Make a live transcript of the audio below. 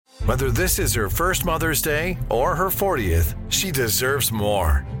Whether this is her first Mother's Day or her 40th, she deserves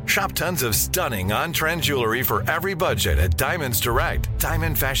more. Shop tons of stunning on-trend jewelry for every budget at Diamonds Direct.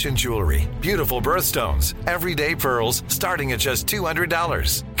 Diamond fashion jewelry, beautiful birthstones, everyday pearls starting at just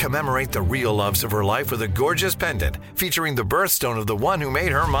 $200. Commemorate the real loves of her life with a gorgeous pendant featuring the birthstone of the one who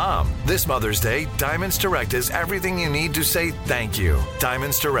made her mom. This Mother's Day, Diamonds Direct is everything you need to say thank you.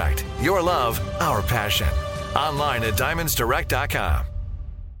 Diamonds Direct. Your love, our passion. Online at diamondsdirect.com.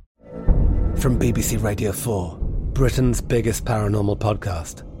 From BBC Radio 4, Britain's biggest paranormal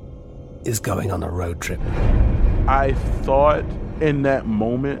podcast is going on a road trip. I thought in that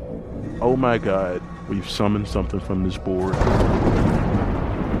moment, oh my God, we've summoned something from this board.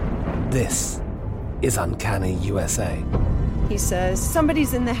 This is Uncanny USA. He says,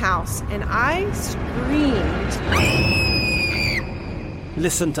 somebody's in the house, and I screamed.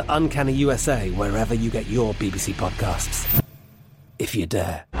 Listen to Uncanny USA wherever you get your BBC podcasts, if you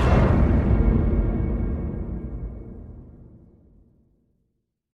dare.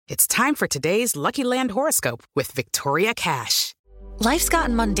 It's time for today's Lucky Land horoscope with Victoria Cash. Life's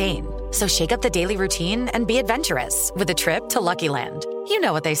gotten mundane, so shake up the daily routine and be adventurous with a trip to Lucky Land. You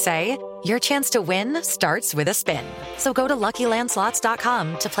know what they say, your chance to win starts with a spin. So go to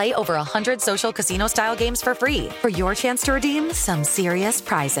LuckyLandSlots.com to play over 100 social casino-style games for free for your chance to redeem some serious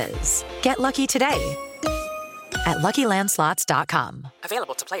prizes. Get lucky today at LuckyLandSlots.com.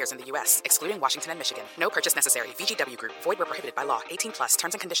 Available to players in the U.S., excluding Washington and Michigan. No purchase necessary. VGW Group. Void where prohibited by law. 18+.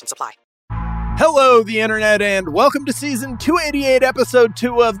 Terms and conditions apply. Hello, the internet, and welcome to season 288, episode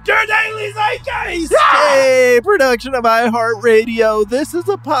 2 of Der Daily Zeitgeist, a production of iHeartRadio. This is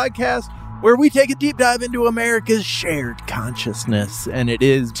a podcast where we take a deep dive into America's shared consciousness, and it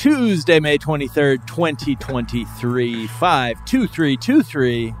is Tuesday, May 23rd, 2023,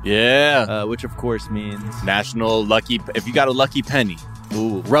 52323. Yeah. Which, of course, means National Lucky... If you got a lucky penny,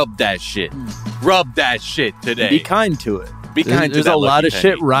 ooh, rub that shit. Rub that shit today. Be kind to it. Be kind to There's that a lot of penny.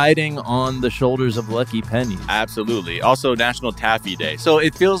 shit riding on the shoulders of lucky pennies. Absolutely. Also, National Taffy Day. So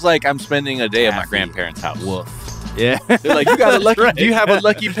it feels like I'm spending a day at my grandparents' house. Woof. Yeah. They're like, you got a lucky... Right. Do you have a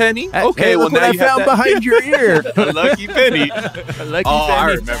lucky penny? Okay, Hey, well, look what now I you have found that. behind your ear. A lucky penny. A lucky Oh, I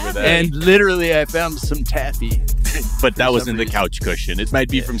penny. remember that. And literally, I found some taffy. But that was some in the reason. couch cushion. It might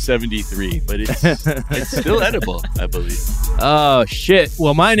be from 73, but it's still edible, I believe. Oh, shit.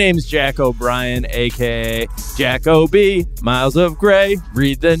 Well, my name's Jack O'Brien, a.k.a. Jack O.B. Miles of Gray.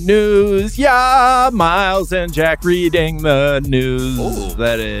 Read the news. Yeah, Miles and Jack reading the news. Ooh.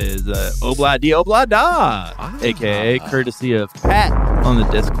 That is Obla Di Obla Da, a.k.a. courtesy of Pat on the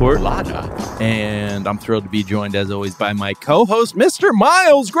Discord. Lada. And I'm thrilled to be joined, as always, by my co-host, Mr.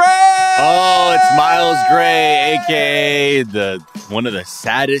 Miles Gray. Oh, it's Miles Gray, a.k.a. one of the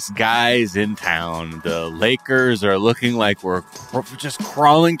saddest guys in town. The Lakers are looking like we're just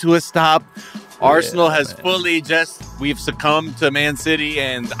crawling to a stop. Arsenal has fully we've succumbed to Man City,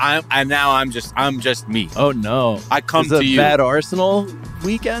 and I'm just me. Oh no! I come Is it to you. Bad Arsenal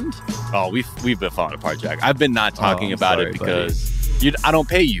weekend. Oh, we've been falling apart, Jack. I've been not talking I'm about sorry, it because I don't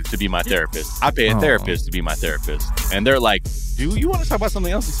pay you to be my therapist. I pay a therapist to be my therapist, and they're like, "Do you want to talk about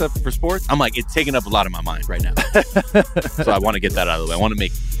something else except for sports?" I'm like, it's taking up a lot of my mind right now, so I want to get that out of the way. I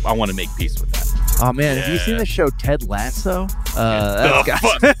want to make peace with that. Oh man, have you seen the show Ted Lasso? That's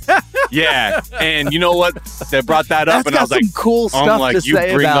got Yeah, and you know what? They brought that up, That's and I got was like, some cool stuff I'm like, to you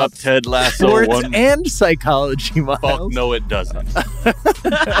say bring about up Ted Lasso sports one. and psychology, Miles. Fuck no, it doesn't.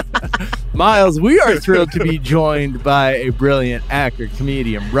 Miles, we are thrilled to be joined by a brilliant actor,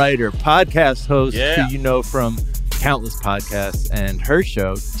 comedian, writer, podcast host who you know from countless podcasts and her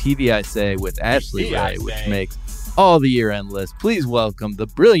show, TV I Say with Ashley Ray, which makes all the year-end list. Please welcome the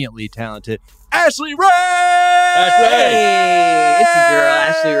brilliantly talented Ashley Ray! Hey, it's your girl,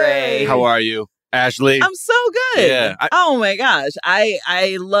 Ashley Ray. How are you, Ashley? I'm so good. Yeah, oh my gosh.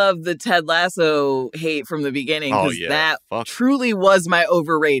 I love the Ted Lasso hate from the beginning because that truly was my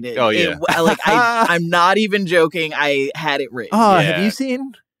overrated. Oh, yeah. I'm not even joking. I had it written. Oh, have you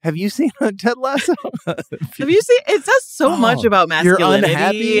seen Ted Lasso? Have you seen? It says so much about masculinity. You're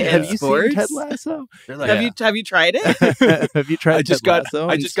unhappy. And Have you sports. seen Ted Lasso? Have you tried it? Have you tried? I just Ted got Lasso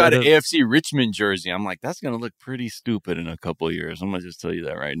an AFC Richmond jersey. I'm like, that's gonna look pretty stupid in a couple of years. I'm gonna just tell you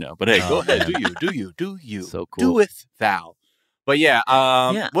that right now. But hey, go ahead, do you? So cool. Doeth thou? But you're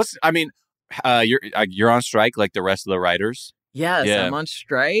on strike like the rest of the writers. Yes, I'm on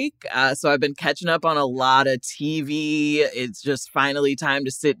strike. So I've been catching up on a lot of TV. It's just finally time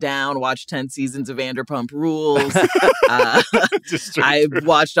to sit down, watch 10 seasons of Vanderpump Rules. I've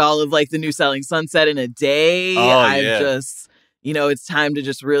watched all of the new Selling Sunset in a day. it's time to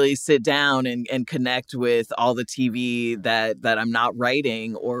just really sit down and connect with all the TV that I'm not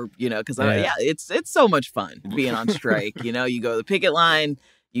writing, or, because it's so much fun being on strike. You go to the picket line,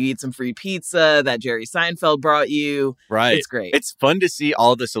 you eat some free pizza that Jerry Seinfeld brought you. Right. It's great. It's fun to see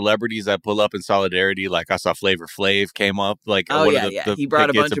all the celebrities that pull up in solidarity. Like I saw Flavor Flav came up. Like, the he brought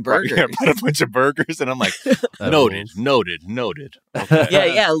a bunch of burgers. Brought a bunch of burgers. And I'm like, noted. Okay.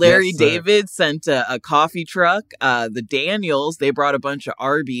 Yeah. Larry David sent a coffee truck. The Daniels, they brought a bunch of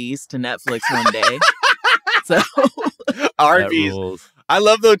Arby's to Netflix one day. So Arby's. I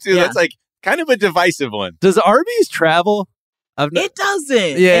love though, too. Yeah. That's like kind of a divisive one. Does Arby's travel? It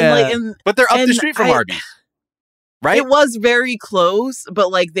doesn't. Yeah. But they're up the street from Arby's. Right? It was very close,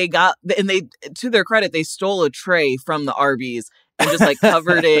 but they to their credit, they stole a tray from the Arby's and just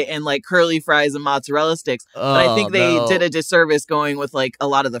covered it in curly fries and mozzarella sticks. But I think they did a disservice going with a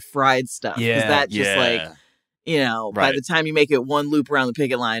lot of the fried stuff. Yeah. That just by the time you make it one loop around the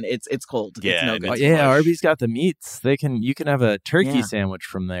picket line, it's cold. Yeah, it's no good. Yeah, Arby's got the meats. You can have a turkey sandwich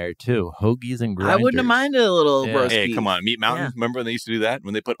from there too. Hoagies and grinders. I wouldn't have minded a little roast beef. Hey, come on, Meat Mountain. Yeah. Remember when they used to do that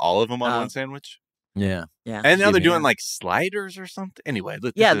when they put all of them on one sandwich? Yeah. And now they're doing sliders or something. Anyway,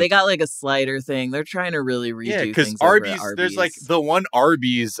 they got a slider thing. They're trying to really redo things. Because Arby's, there's the one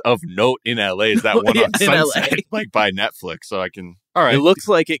Arby's of note in LA is that one on Sunset, by Netflix. So I can. All right. It looks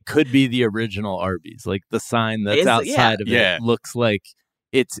like it could be the original Arby's. The sign that's outside of it looks like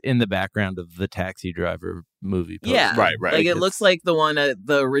it's in the background of the Taxi Driver movie poster. Yeah. Right. It looks like the one at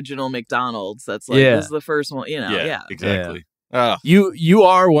the original McDonald's. That's this is the first one. Yeah. Exactly. Yeah. You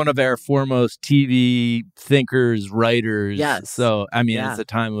are one of our foremost TV thinkers, writers. Yes. So, it's a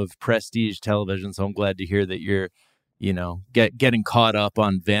time of prestige television. So I'm glad to hear that you're, getting caught up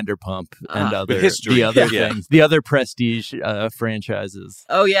on Vanderpump and the other things, the other prestige franchises.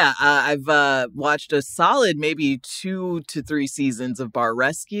 Oh, yeah. I've watched a solid maybe 2 to 3 seasons of Bar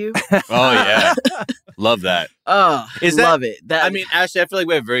Rescue. Oh, yeah. Love that. Oh, love it. Ashley, I feel like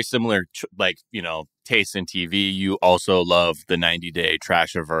we have very similar, taste in TV. You also love the 90-Day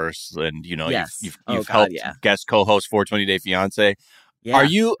Trashiverse, and you've helped guest co-host 420 Day Fiance. Yeah.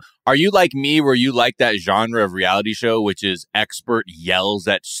 Are you like me, where you like that genre of reality show, which is expert yells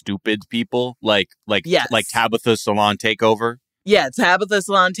at stupid people, like Tabitha Salon Takeover? Yeah, Tabitha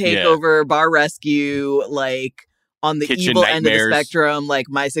Salon Takeover, Bar Rescue, on the Kitchen evil Nightmares. End of the spectrum,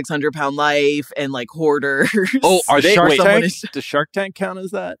 My 600-Pound Life and Hoarders. Oh, are they? Shark Tank? Does Shark Tank count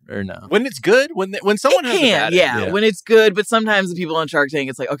as that or no? When it's good, when someone has a bad when it's good, but sometimes the people on Shark Tank,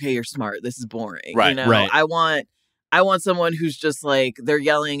 it's okay, you're smart. This is boring. Right. Right. I want someone who's just they're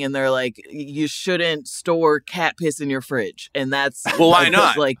yelling and they're you shouldn't store cat piss in your fridge. And that's why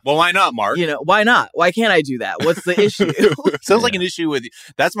not? Well, why not, Mark? Why not? Why can't I do that? What's the issue? Sounds like an issue with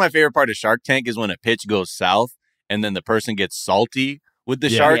that's my favorite part of Shark Tank is when a pitch goes south and then the person gets salty with the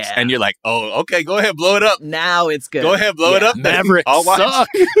sharks and you're like, oh, okay, go ahead, blow it up. Now it's good. Go ahead, blow it up. Maverick suck.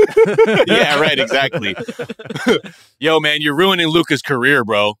 Yeah, right, exactly. Yo, man, you're ruining Luca's career,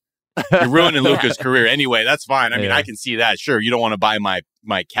 bro. You're ruining Luca's career. Anyway, that's fine. I can see that. Sure, you don't want to buy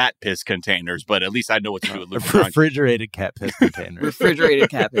my cat piss containers, but at least I know what to do with Luca. Refrigerated cat piss containers. Refrigerated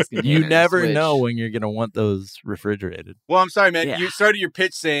cat piss containers. You never know when you're going to want those refrigerated. Well, I'm sorry, man. Yeah. You started your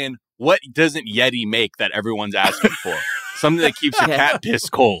pitch saying, what doesn't Yeti make that everyone's asking for? Something that keeps your cat piss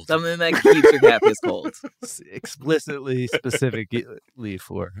cold. Something that keeps your cat piss cold. Explicitly, specifically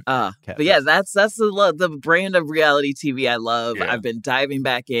for cat but piss. yeah, that's the brand of reality TV I love. Yeah. I've been diving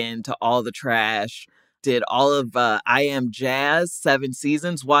back into all the trash. Did all of I Am Jazz, 7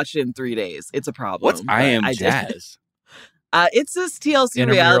 seasons. Watched it in 3 days. It's a problem. What's I Am Jazz? It's this TLC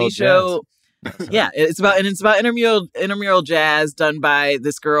reality show. Yeah, it's about intramural jazz done by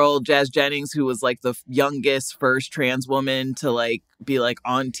this girl, Jazz Jennings, who was the youngest first trans woman to be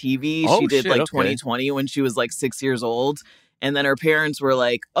on TV. Oh, she did shit, 2020 when she was 6 years old. And then her parents were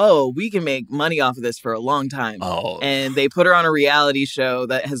like, oh, we can make money off of this for a long time. Oh. And they put her on a reality show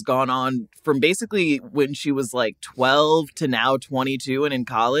that has gone on from basically when she was 12 to now 22 and in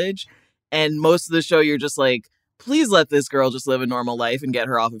college. And most of the show, you're just please let this girl just live a normal life and get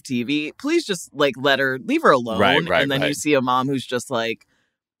her off of TV. Please just leave her alone. Right, and then you see a mom who's just no.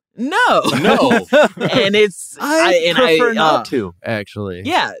 And it's I prefer not to, actually.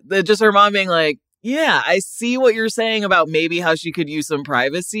 Yeah, just her mom being yeah, I see what you're saying about maybe how she could use some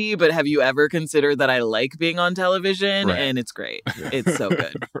privacy, but have you ever considered that I like being on television? Right. And it's great. It's so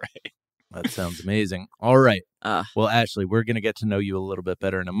good. Right. That sounds amazing. All right. Well, Ashley, we're going to get to know you a little bit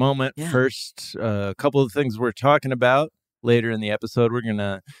better in a moment. Yeah. First, a couple of things we're talking about later in the episode. We're going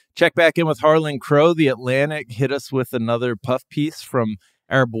to check back in with Harlan Crow. The Atlantic hit us with another puff piece from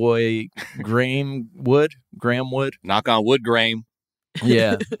our boy Graham Wood. Knock on wood, Graham.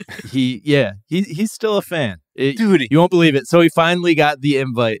 Yeah, he's still a fan. Dude, you won't believe it. So he finally got the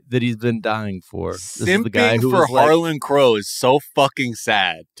invite that he's been dying for. This is the guy who for was Harlan Crow is so fucking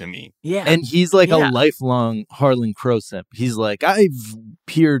sad to me. Yeah. And he's like a lifelong Harlan Crow simp. He's like, I've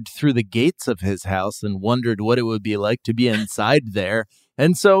peered through the gates of his house and wondered what it would be like to be inside there.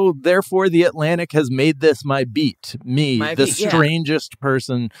 And so, therefore, the Atlantic has made this my beat. Strangest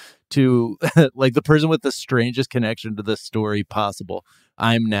person to, like, the person with the strangest connection to this story possible.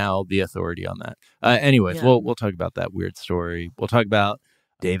 I'm now the authority on that. Anyways, we'll talk about that weird story. We'll talk about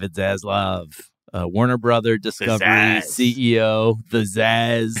David Zaslav, Warner Brother Discovery CEO, the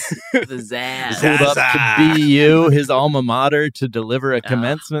Zaz. The Zaz. Pulled up to BU, his alma mater, to deliver a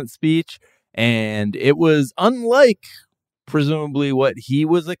commencement speech. And it was unlike, presumably, what he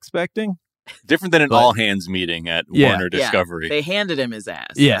was expecting. Different than an all-hands meeting at Warner Discovery. They handed him his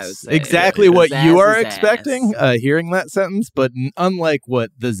ass. Yes, exactly what you are expecting, hearing that sentence, but unlike what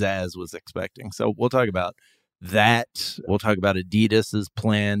the Zaz was expecting. So we'll talk about that. We'll talk about Adidas's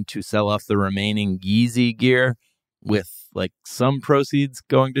plan to sell off the remaining Yeezy gear with like some proceeds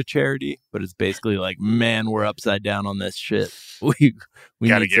going to charity, but it's basically like, man, we're upside down on this shit. We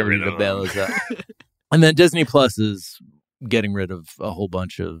gotta need get somebody rid to of bail us out. And then Disney Plus is getting rid of a whole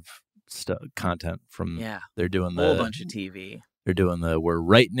bunch of content from they're doing the whole bunch of TV. They're doing we're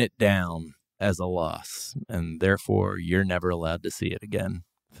writing it down as a loss, and therefore you're never allowed to see it again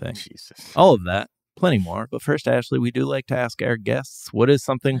thing. Jesus. All of that, plenty more. But first, Ashley, we do like to ask our guests, what is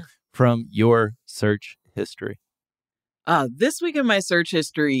something from your search history? This week in my search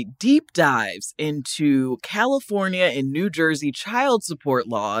history, deep dives into California and New Jersey child support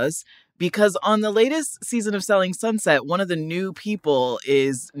laws. Because on the latest season of Selling Sunset, one of the new people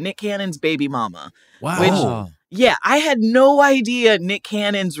is Nick Cannon's baby mama. Wow. Which, I had no idea Nick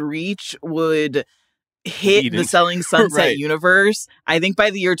Cannon's reach would hit the Selling Sunset universe. I think by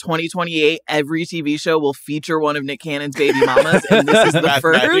the year 2028, every TV show will feature one of Nick Cannon's baby mamas, and this is the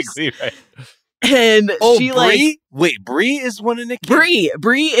first. Right. And she Bree? Wait, Bree is one of Nick Cannon?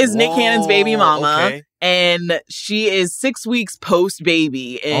 Bree is Nick Cannon's baby mama. And she is 6 weeks post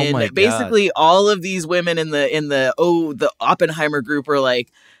baby. And basically all of these women in the Oppenheimer group are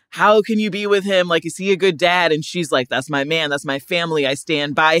like, how can you be with him? Like, is he a good dad? And she's like, that's my man. That's my family. I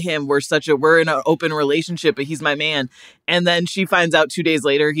stand by him. We're in an open relationship, but he's my man. And then she finds out 2 days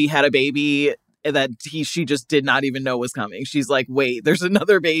later he had a baby that she just did not even know was coming. She's like, wait, there's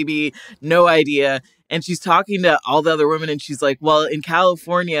another baby. No idea. And she's talking to all the other women and she's like, well, in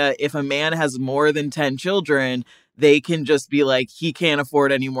California, if a man has more than 10 children, they can just be like, he can't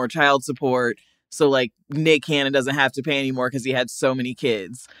afford any more child support. So like Nick Cannon doesn't have to pay anymore because he had so many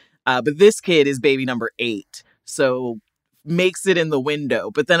kids. But this kid is baby number 8. So makes it in the window.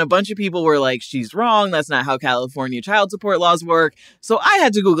 But then a bunch of people were like, she's wrong. That's not how California child support laws work. So I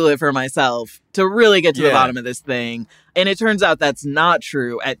had to Google it for myself to really get to the bottom of this thing. And it turns out that's not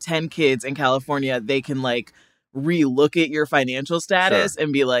true. At 10 kids in California, they can like relook at your financial status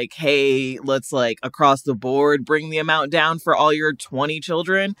and be like, hey, let's like across the board bring the amount down for all your 20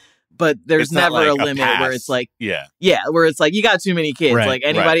 children. But there's never like a limit where it's like, where it's like, you got too many kids. Like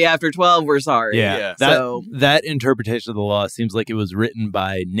anybody after 12, we're sorry. That interpretation of the law seems like it was written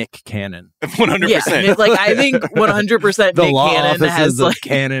by Nick Cannon. 100%. Yeah, like I think 100% the Nick law Cannon has of like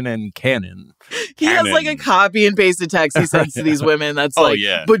Cannon and Cannon. He has like a copy and pasted text he sends to these women that's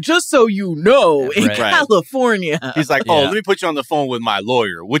yeah. But just so you know, in California. He's like, let me put you on the phone with my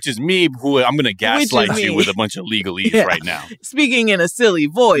lawyer, which is me, who I'm going to gaslight you with a bunch of legalese right now. Speaking in a silly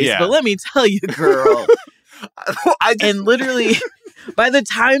voice, but let me tell you, girl. And literally, by the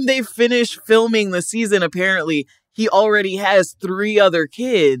time they finish filming the season, apparently, he already has 3 other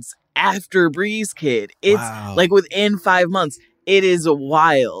kids after Bree's kid. It's like within 5 months. It is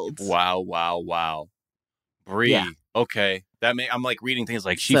wild. Wow. Bree. Yeah. Okay. I'm like reading things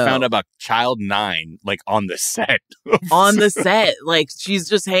like she found out about child 9, like on the set. On the set. Like she's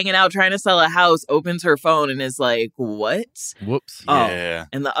just hanging out trying to sell a house, opens her phone and is like, what? Whoops. Yeah.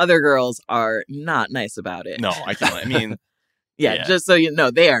 And the other girls are not nice about it. No, I mean. Just so you know,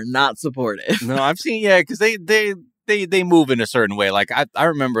 they are not supportive. No, I've seen, because they move in a certain way. Like I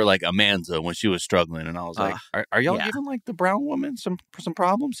remember like Amanda when she was struggling, and I was like, "Are y'all giving like the brown woman some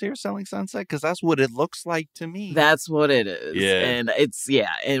problems here selling Sunset? Because that's what it looks like to me." That's what it is. Yeah, and it's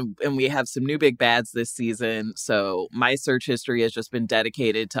and we have some new big bads this season. So my search history has just been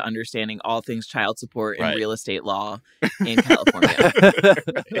dedicated to understanding all things child support and real estate law in California.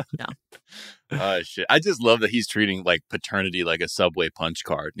 Oh shit! I just love that he's treating like paternity like a Subway punch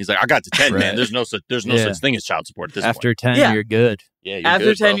card. He's like, I got to 10, man. There's no such thing as child support at this After point. 10, you're good. Yeah, you're After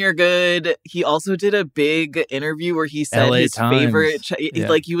good, 10, bro. you're good. He also did a big interview where he said LA his Times. favorite,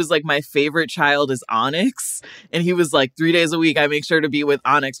 he was like, my favorite child is Onyx. And he was like, 3 days a week, I make sure to be with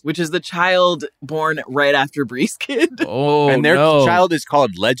Onyx, which is the child born right after Bree's kid. Oh, and their no. child is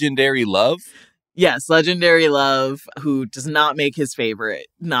called Legendary Love. Yes, Legendary Love, who does not make his favorite.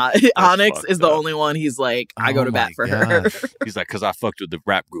 Not Onyx is the only one he's like, I go to bat for her. He's like, because I fucked with the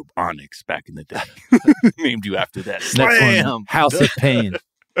rap group Onyx back in the day. Named you after that. Next one, Slam! House of Pain.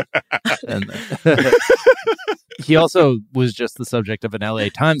 And he also was just the subject of an LA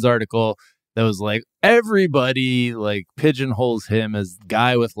Times article that was like, everybody like pigeonholes him as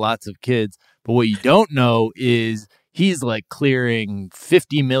guy with lots of kids. But what you don't know is he's like clearing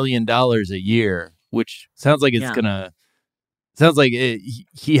 $50 million a year, which sounds like he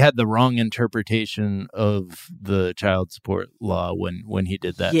had the wrong interpretation of the child support law when he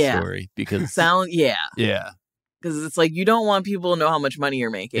did that story. Because because it's like, you don't want people to know how much money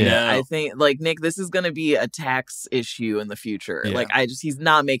you're making. Yeah. I think, like, Nick, this is going to be a tax issue in the future. Yeah. Like, he's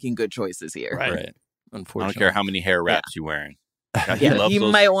not making good choices here. right. I Unfortunately, don't care how many hair wraps you're wearing. He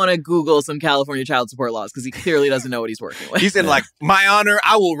might want to Google some California child support laws because he clearly doesn't know what he's working with. He's in like, my honor,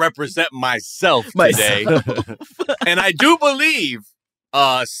 I will represent myself today. And I do believe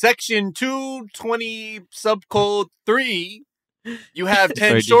section 220 subcode 3, you have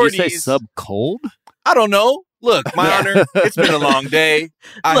 10 shorties. Did you say subcold? I don't know. Look, my honor, it's been a long day.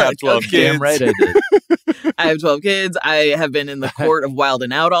 I have 12 kids. Damn right I did. I have 12 kids. I have been in the court of Wild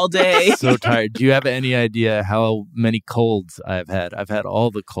and Out all day. So tired. Do you have any idea how many colds I've had? I've had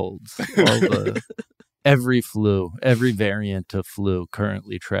all the colds, every flu, every variant of flu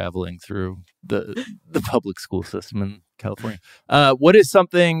currently traveling through the public school system in California. What is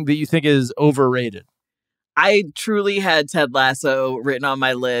something that you think is overrated? I truly had Ted Lasso written on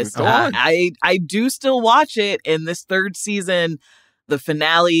my list. Go on. I do still watch it in this third season. The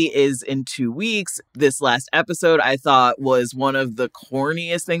finale is in 2 weeks. This last episode I thought was one of the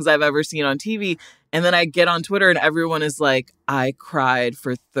corniest things I've ever seen on TV. And then I get on Twitter and everyone is like, I cried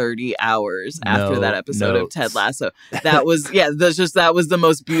for 30 hours after that episode of Ted Lasso. That was, that was the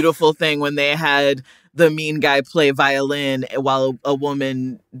most beautiful thing when they had the mean guy play violin while a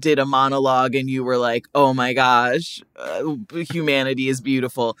woman did a monologue and you were like, oh my gosh, humanity is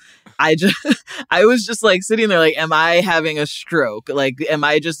beautiful. I was just like sitting there like, am I having a stroke? Like,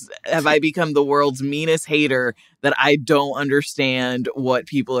 have I become the world's meanest hater that I don't understand what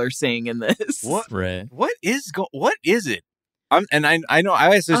people are saying in this? What? Right. What is it? I know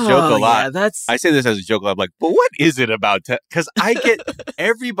I say this joke a lot. Yeah, I say this as a joke a lot. I'm like, but what is it about? Because I get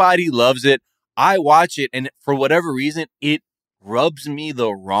everybody loves it. I watch it, and for whatever reason, it rubs me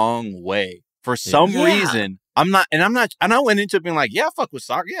the wrong way. For some reason, and I went into it being like, yeah, fuck with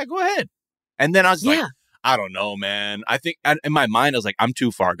soccer. Yeah, go ahead. And then I was like, I don't know, man. I think in my mind, I was like, I'm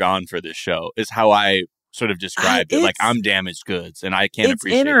too far gone for this show, is how I sort of described it. Like, I'm damaged goods, and I can't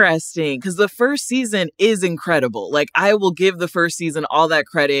appreciate it. It's interesting, because the first season is incredible. Like, I will give the first season all that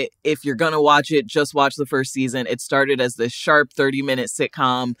credit. If you're going to watch it, just watch the first season. It started as this sharp 30-minute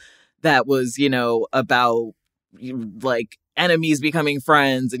sitcom that was, about like enemies becoming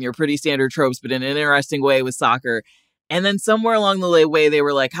friends and your pretty standard tropes, but in an interesting way with soccer. And then somewhere along the way, they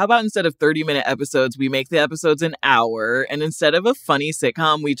were like, how about instead of 30-minute episodes, we make the episodes an hour? And instead of a funny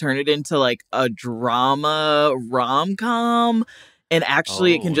sitcom, we turn it into like a drama rom-com. And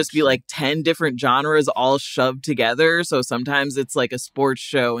actually, it can just be like 10 different genres all shoved together. So sometimes it's like a sports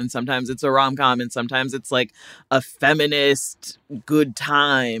show, and sometimes it's a rom-com, and sometimes it's like a feminist good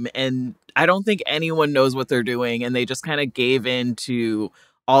time. And I don't think anyone knows what they're doing. And they just kind of gave in to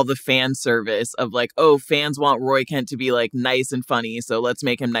all the fan service of like, oh, fans want Roy Kent to be like nice and funny, so let's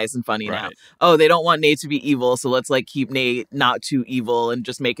make him nice and funny now. Oh, they don't want Nate to be evil, so let's like keep Nate not too evil and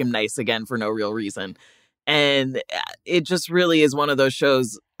just make him nice again for no real reason. And it just really is one of those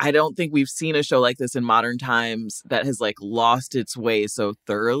shows. I don't think we've seen a show like this in modern times that has like lost its way so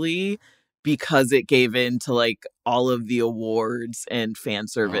thoroughly because it gave in to like all of the awards and fan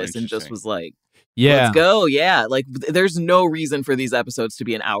service and just was like, let's go. Yeah. Like, there's no reason for these episodes to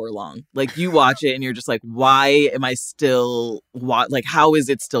be an hour long. Like, you watch it and you're just like, why am I still like, how is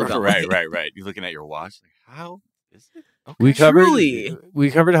it still going? Right. You're looking at your watch. Like, how is it? Okay.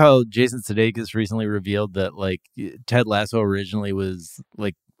 We covered how Jason Sudeikis recently revealed that like Ted Lasso originally was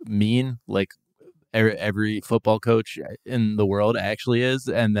like mean, like every football coach in the world actually is,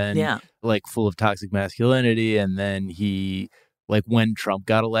 and then like full of toxic masculinity, and then he like when Trump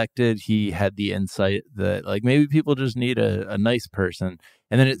got elected, he had the insight that like maybe people just need a nice person.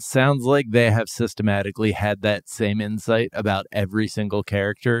 And then it sounds like they have systematically had that same insight about every single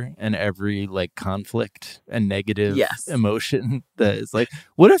character and every like conflict and negative emotion that is like,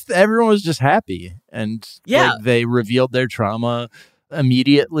 what if everyone was just happy and like, they revealed their trauma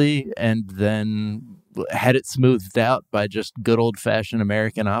immediately and then had it smoothed out by just good old fashioned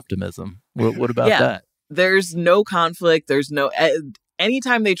American optimism? What about that? There's no conflict. There's no...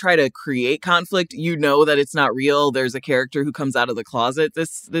 Anytime they try to create conflict, you know that it's not real. There's a character who comes out of the closet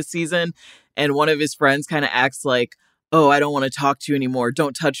this season, and one of his friends kind of acts like, oh, I don't want to talk to you anymore.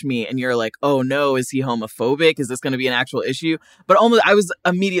 Don't touch me. And you're like, oh, no, is he homophobic? Is this going to be an actual issue? But I was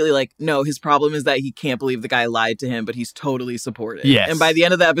immediately like, no, his problem is that he can't believe the guy lied to him, but he's totally supportive. Yes. And by the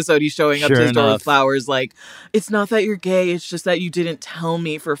end of the episode, he's showing up to his door with flowers like, it's not that you're gay. It's just that you didn't tell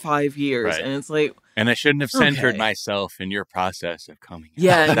me for 5 years. Right. And it's like... And I shouldn't have centered myself in your process of coming out.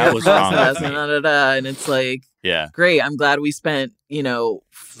 Yeah, that was wrong. And it's like, great. I'm glad we spent,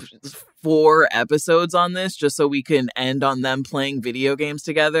 4 episodes on this just so we can end on them playing video games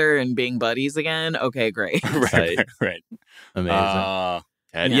together and being buddies again. Okay, great. right. Amazing.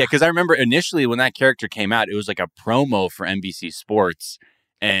 Yeah, because I remember initially when that character came out, it was like a promo for NBC Sports,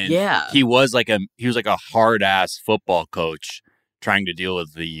 and he was like a hard ass football coach trying to deal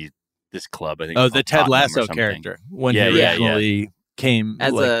with this club, I think. Oh, the Ted Lasso character when he originally came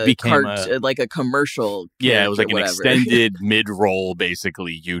as became like a commercial. Yeah, it was like an extended mid-roll,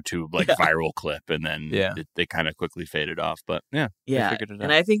 basically YouTube viral clip, and then they kind of quickly faded off. But they figured it out.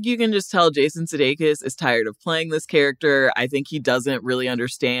 And I think you can just tell Jason Sudeikis is tired of playing this character. I think he doesn't really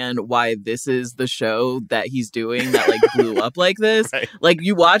understand why this is the show that he's doing that like blew up like this. Right. Like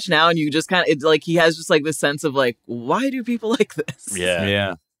you watch now and you just kind of it's like he has just like this sense of like, why do people like this?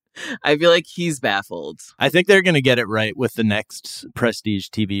 Yeah. I feel like he's baffled. I think they're going to get it right with the next prestige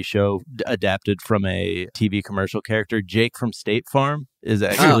TV show adapted from a TV commercial character. Jake from State Farm is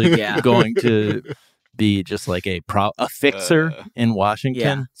actually going to be just like a fixer in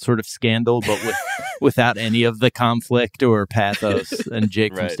Washington, sort of scandal, but without any of the conflict or pathos. And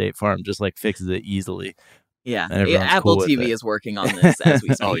Jake from State Farm just like fixes it easily. Yeah, Apple TV is working on this as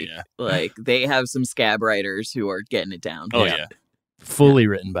we speak. Like they have some scab writers who are getting it down. Fully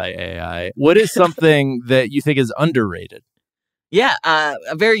written by AI. What is something that you think is underrated? Yeah, a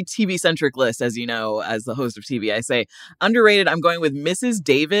very TV-centric list, as you know, as the host of TV, I say. Underrated, I'm going with Mrs.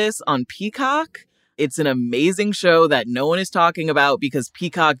 Davis on Peacock. It's an amazing show that no one is talking about because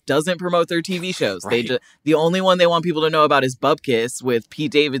Peacock doesn't promote their TV shows. Right. The only one they want people to know about is Bupkis with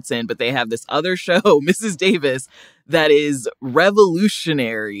Pete Davidson, but they have this other show, Mrs. Davis, that is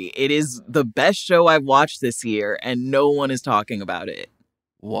revolutionary. It is the best show I've watched this year, and no one is talking about it.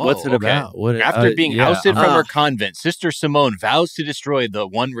 Whoa, what's it about? After being ousted from her convent, Sister Simone vows to destroy the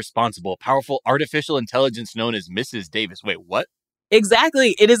one responsible, powerful artificial intelligence known as Mrs. Davis. Wait, what?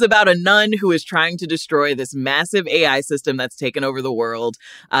 Exactly. It is about a nun who is trying to destroy this massive AI system that's taken over the world.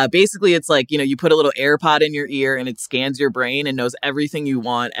 Basically, it's like, you put a little AirPod in your ear and it scans your brain and knows everything you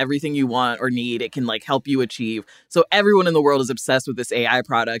want or need. It can like help you achieve. So everyone in the world is obsessed with this AI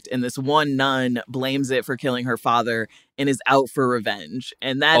product. And this one nun blames it for killing her father and is out for revenge.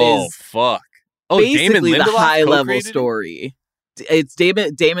 And that is basically the high level story. It's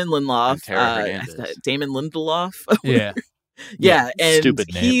Damon Lindelof. Damon Lindelof. And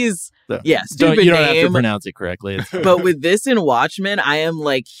stupid name. He's stupid you don't have to pronounce it correctly. But with this in Watchmen, I am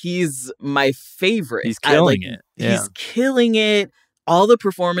like, he's my favorite. He's killing it. He's killing it. All the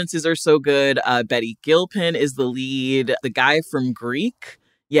performances are so good. Betty Gilpin is the lead. The guy from Greek,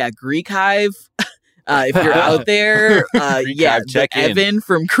 Greek Hive. If you're out there, Evan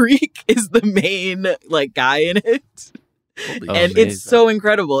from Greek is the main like guy in it, and it's so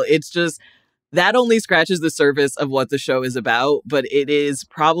incredible. It's just. That only scratches the surface of what the show is about, but it is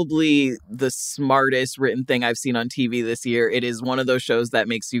probably the smartest written thing I've seen on TV this year. It is one of those shows that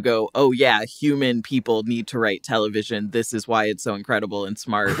makes you go, oh yeah, human people need to write television. This is why it's so incredible and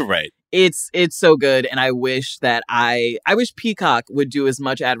smart. Right. It's so good, and I wish that I wish Peacock would do as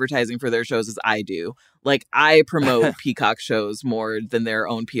much advertising for their shows as I do. Like, I promote Peacock shows more than their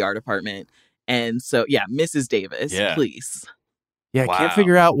own PR department. And so, Mrs. Davis, please. Yeah, I can't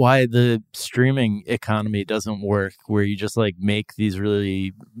figure out why the streaming economy doesn't work, where you just like make these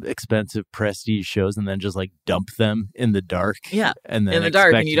really expensive prestige shows and then just like dump them in the dark. Yeah, and then in the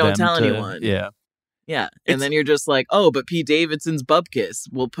dark, and you don't tell anyone. Yeah. And then you're just like, oh, but Pete Davidson's Bupkis.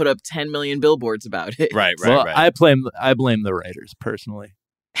 We'll put up 10 million billboards about it. Right. I blame the writers personally.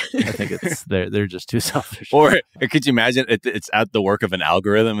 I think they're just too selfish. Or could you imagine it's at the work of an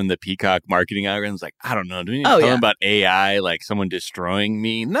algorithm, and the Peacock marketing algorithm's like, I don't know, do we need to tell them about AI, like someone destroying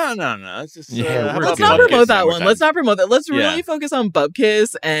me? No. Let's just let's not promote that one. Let's not promote that. Let's really focus on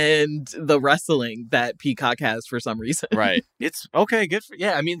Bupkiss and the wrestling that Peacock has for some reason. Right. It's okay. Good for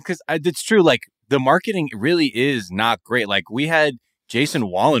I mean, because it's true. Like the marketing really is not great. Like we had Jason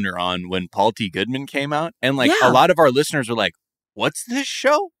Walliner on when Paul T. Goodman came out, and like a lot of our listeners were like, what's this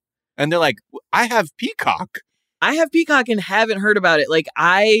show? And they're like, I have Peacock. I have Peacock and haven't heard about it. Like,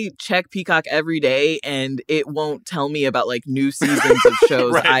 I check Peacock every day, and it won't tell me about, like, new seasons of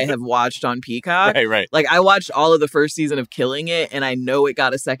shows I have watched on Peacock. Right. Like, I watched all of the first season of Killing It, and I know it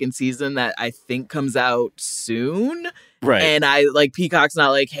got a second season that I think comes out soon. Right. And Peacock's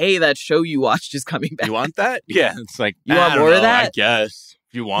not like, hey, that show you watched is coming back. You want that? Yeah. It's like, you want more of that? I guess.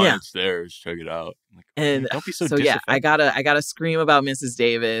 If you want, it's theirs. Check it out. Like, and don't be so I gotta scream about Mrs.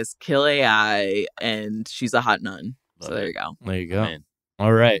 Davis, kill AI, and she's a hot nun. So there you go. There you go. Man.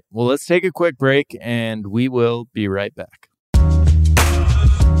 All right. Well, let's take a quick break, and we will be right back.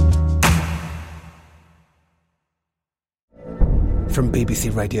 From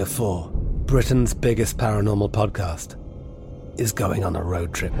BBC Radio 4, Britain's biggest paranormal podcast is going on a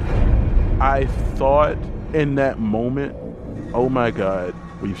road trip. I thought in that moment, oh my God,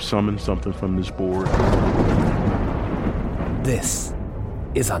 we've summoned something from this board. This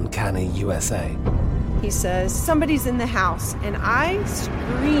is Uncanny USA. He says, somebody's in the house, and I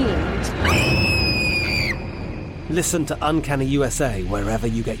screamed. Listen to Uncanny USA wherever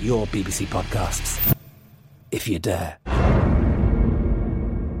you get your BBC podcasts, if you dare.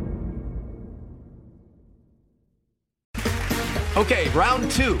 Okay,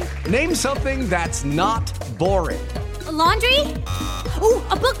 round two. Name something that's not boring. A laundry? Ooh,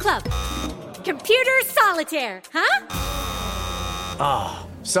 a book club. Computer solitaire, huh? Ah,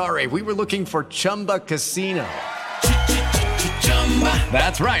 sorry, we were looking for Chumba Casino.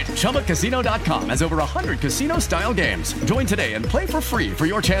 That's right, ChumbaCasino.com has over 100 casino-style games. Join today and play for free for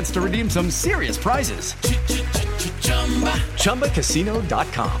your chance to redeem some serious prizes.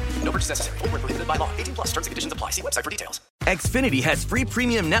 ChumbaCasino.com. No purchase necessary. Void where prohibited by law. 18+ terms and conditions apply. See website for details. Xfinity has free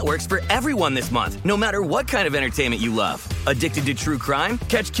premium networks for everyone this month, no matter what kind of entertainment you love. Addicted to true crime?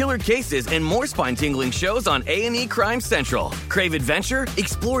 Catch killer cases and more spine-tingling shows on A&E Crime Central. Crave adventure?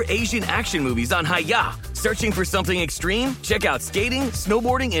 Explore Asian action movies on Hi-Ya. Searching for something extreme? Check out skating,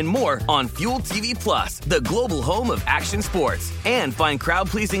 snowboarding, and more on Fuel TV Plus, the global home of action sports. And find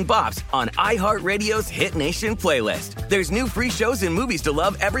crowd-pleasing bops on iHeartRadio's Hit Nation playlist. There's new free shows and movies to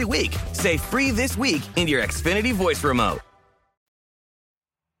love every week. Say free this week in your Xfinity voice remote.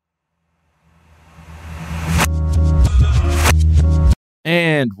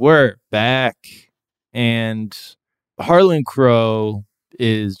 And we're back. And Harlan Crow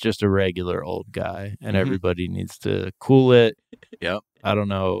is just a regular old guy, and everybody needs to cool it. Yep. I don't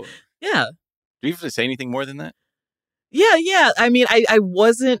know. Yeah. Do you have to say anything more than that? Yeah. I mean, I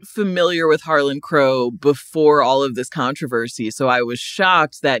wasn't familiar with Harlan Crow before all of this controversy, so I was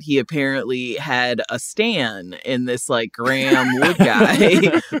shocked that he apparently had a stan in this, like, Graham Wood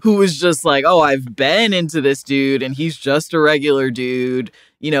guy who was just like, oh, I've been into this dude, and he's just a regular dude.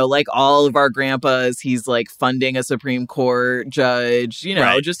 You know, like all of our grandpas, he's like funding a Supreme Court judge, you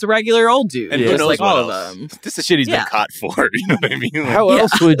know, just a regular old dude. And just like all of else? them. This is shit he's been caught for. You know what I mean? Like, how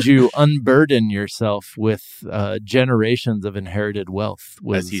else would you unburden yourself with generations of inherited wealth?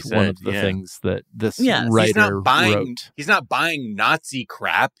 Was one of the things that this writer wrote. He's not buying Nazi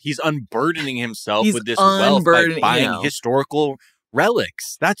crap. He's unburdening himself with this wealth by buying historical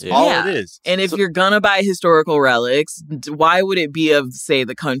relics. That's all it is. And if you're gonna buy historical relics, why would it be of, say,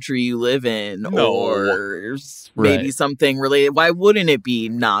 the country you live in or maybe something related? Why wouldn't it be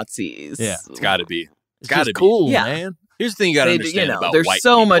Nazis? Yeah, it's got to be. It's got to be cool, man. Yeah. Here's the thing you got to understand about there's white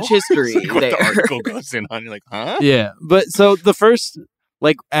so people. much history like what there. the article goes in on. You're like, huh? Yeah, but so the first,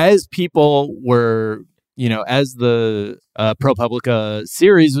 like, as people were, you know, as the ProPublica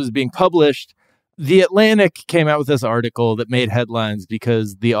series was being published, The Atlantic came out with this article that made headlines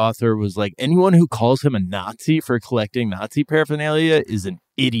because the author was like, anyone who calls him a Nazi for collecting Nazi paraphernalia is an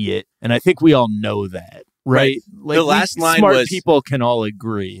idiot. And I think we all know that, right? Like, the last line smart was, people can all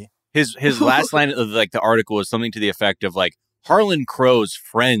agree. His last line of like the article was something to the effect of like, Harlan Crow's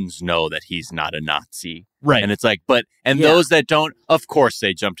friends know that he's not a Nazi. Right. And it's like, those that don't, of course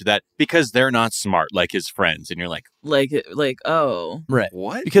they jump to that because they're not smart like his friends. And you're like, oh. Right.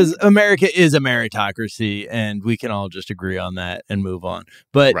 What? Because America is a meritocracy and we can all just agree on that and move on.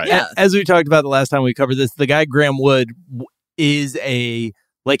 But as we talked about the last time we covered this, the guy Graham Wood is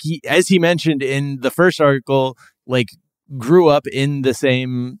as he mentioned in the first article, like, grew up in the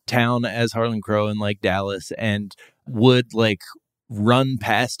same town as Harlan Crow in like Dallas and would like run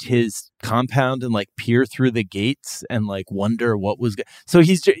past his compound and like peer through the gates and like wonder what was so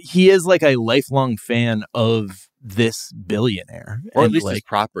he is like a lifelong fan of this billionaire, or at and least like his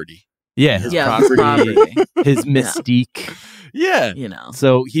property. Yeah, his property, his mystique. Yeah. You know.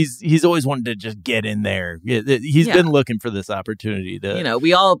 So he's always wanted to just get in there. He's been looking for this opportunity to... You know,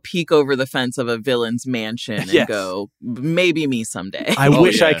 we all peek over the fence of a villain's mansion and go, maybe me someday. I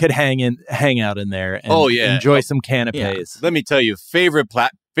wish I could hang out in there and enjoy some canapes. Yeah. Let me tell you, favorite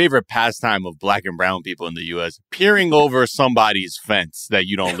pastime of black and brown people in the U.S., peering over somebody's fence that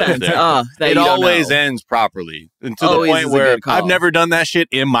you don't live there. It always ends properly. And to the point where I've never done that shit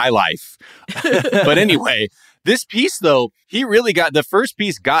in my life. But anyway, this piece, though, he really got, the first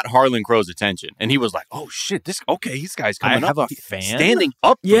piece got Harlan Crow's attention. And he was like, oh shit, this guy's coming up. I have a fan? Standing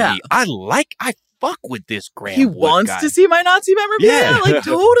up for me. I fuck with this Graham He Wood wants guy. to see my Nazi memorabilia? Yeah. Like,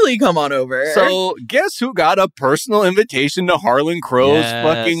 totally come on over. So, guess who got a personal invitation to Harlan Crow's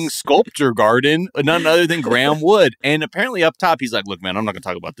fucking sculpture garden? None other than Graham Wood. And apparently up top, he's like, look, man, I'm not going to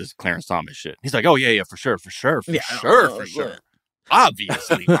talk about this Clarence Thomas shit. He's like, oh, yeah, for sure.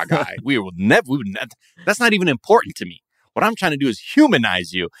 Obviously, my guy. We would never, that's not even important to me. What I'm trying to do is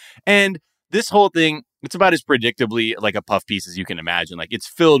humanize you. And this whole thing, it's about as predictably like a puff piece as you can imagine. Like, it's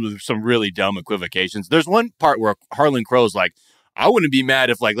filled with some really dumb equivocations. There's one part where Harlan Crow's like, I wouldn't be mad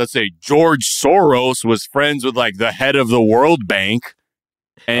if, like, let's say George Soros was friends with, like, the head of the World Bank.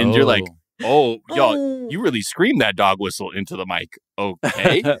 And you're like, yo, you really screamed that dog whistle into the mic.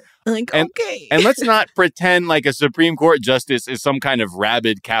 Okay. And let's not pretend like a Supreme Court justice is some kind of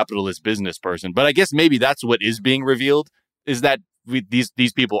rabid capitalist business person. But I guess maybe that's what is being revealed, is that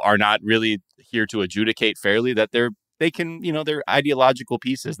these people are not really here to adjudicate fairly, that they're ideological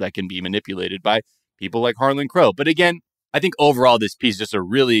pieces that can be manipulated by people like Harlan Crow. But again, I think overall this piece is just a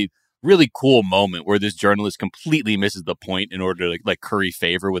really, really cool moment where this journalist completely misses the point in order to like curry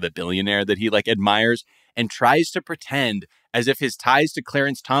favor with a billionaire that he like admires and tries to pretend as if his ties to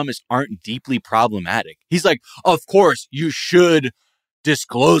Clarence Thomas aren't deeply problematic. He's like, of course, you should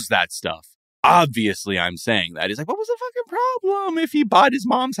disclose that stuff. Obviously, I'm saying that. He's like, what was the fucking problem if he bought his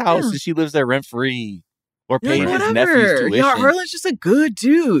mom's house and she lives there rent-free? Or paid his nephew's tuition? Yeah, Harlan's just a good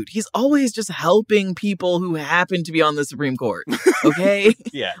dude. He's always just helping people who happen to be on the Supreme Court. Okay?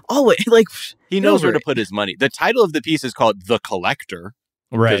 Yeah. Always. Like, he knows where to put his money. The title of the piece is called The Collector.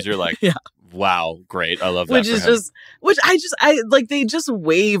 Right. Because you're like, wow, great. I love that. They just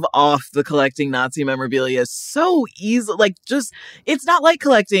wave off the collecting Nazi memorabilia so easily. Like, just, it's not like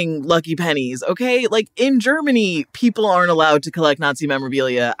collecting lucky pennies, okay? Like, in Germany, people aren't allowed to collect Nazi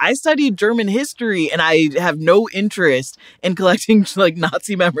memorabilia. I studied German history, and I have no interest in collecting, like,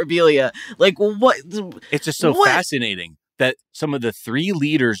 Nazi memorabilia. Like, what? It's just so fascinating that some of the three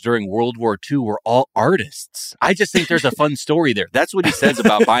leaders during World War II were all artists. I just think there's a fun story there. That's what he says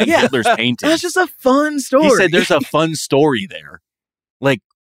about buying Hitler's paintings. That's just a fun story. He said there's a fun story there. Like,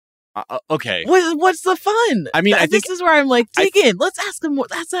 okay. What's the fun? I mean, I think this is where I'm like, dig in. Let's ask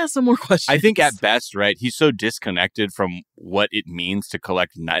some more questions. I think at best, right, he's so disconnected from what it means to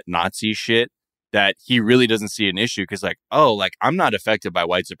collect Nazi shit that he really doesn't see an issue. Because like, I'm not affected by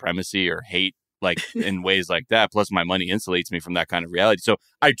white supremacy or hate, like in ways like that. Plus my money insulates me from that kind of reality. So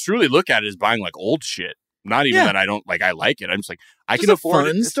I truly look at it as buying like old shit. Not even that I don't like, I like it. I'm just like, I can afford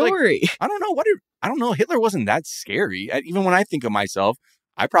it. It's story. Like, I don't know. Hitler wasn't that scary. Even when I think of myself,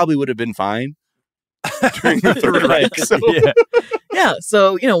 I probably would have been fine during the Third Reich. So. Yeah.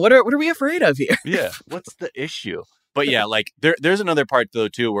 So, what are we afraid of here? Yeah. What's the issue? But yeah, like there's another part though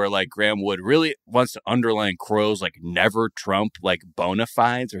too where like Graham Wood really wants to underline Crow's like never Trump like bona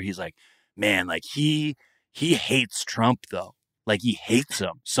fides, or he's like, man, like he hates Trump though. Like he hates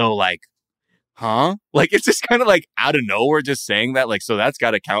him. So like, huh? Like it's just kind of like out of nowhere just saying that. Like, so that's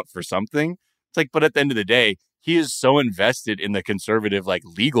got to count for something. It's like, but at the end of the day, he is so invested in the conservative like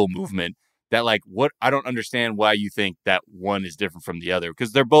legal movement that like I don't understand why you think that one is different from the other,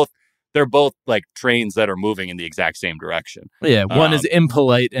 because they're both like trains that are moving in the exact same direction. Yeah, one is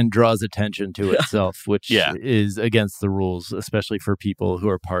impolite and draws attention to itself, which is against the rules, especially for people who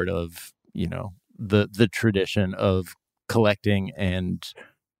are part of, the tradition of collecting and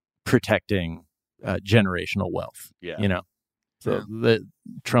protecting generational wealth. Yeah. So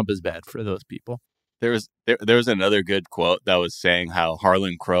Trump is bad for those people. There was another good quote that was saying how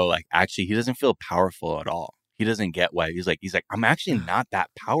Harlan Crow, like, actually, he doesn't feel powerful at all. He doesn't get why. He's like, I'm actually not that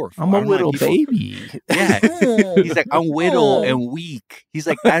powerful. I'm a little baby. Yeah. He's like, I'm little and weak. He's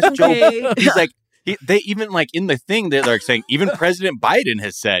like, that's Joe. He's like, They even like in the thing they're like saying even President Biden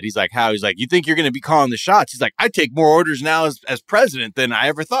has said he's like you think you're going to be calling the shots? He's like, I take more orders now as president than I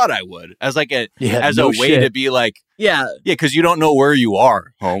ever thought I would. As like a way to be like because you don't know where you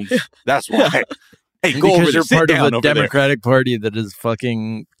are, Holmes. That's why. Hey, go over there. You're part of a Democratic Party that is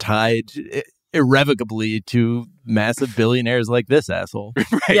fucking tied irrevocably to massive billionaires like this asshole.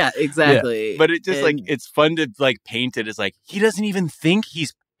 Right. Yeah, exactly. Yeah. But it just like it's fun to like paint it as like he doesn't even think he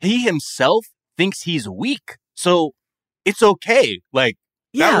himself thinks he's weak, so it's okay. Like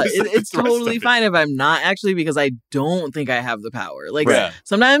it's totally fine if I'm not actually, because I don't think I have the power. Like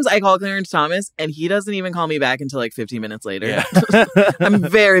sometimes I call Clarence Thomas and he doesn't even call me back until like 15 minutes later. Yeah. I'm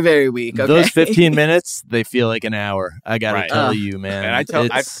very, very weak. Okay? Those 15 minutes, they feel like an hour. I gotta tell you, man. And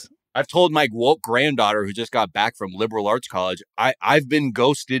I've told my woke granddaughter who just got back from liberal arts college, I've been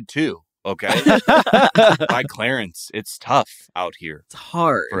ghosted too. Okay, by Clarence. It's tough out here. It's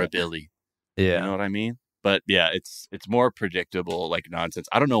hard for a Billy. Yeah, you know what I mean. But yeah, it's more predictable, like nonsense.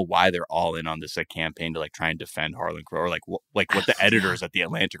 I don't know why they're all in on this like campaign to like try and defend Harlan Crow, or like what the editors at the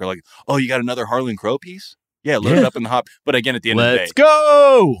Atlantic are like. Oh, you got another Harlan Crow piece? Yeah, load it up in the hop. But again, at the end of the day, let's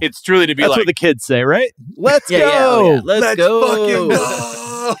go. It's truly to be That's like what the kids say, right? Let's go. Yeah. Let's go. Fucking go.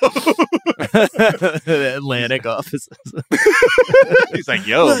 The Atlantic offices. He's like,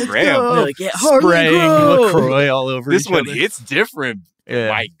 yo, Graham. They're like, spraying LaCroix all over this each one other. hits different. Yeah.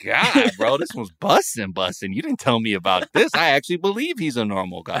 My God, bro, this one's busting. You didn't tell me about this. I actually believe he's a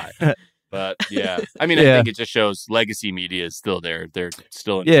normal guy. But yeah, I mean, I think it just shows legacy media is still there. They're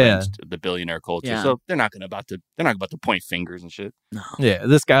still entrenched the billionaire culture, so they're not about to point fingers and shit. No. Yeah,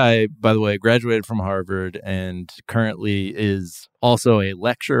 this guy, by the way, graduated from Harvard and currently is also a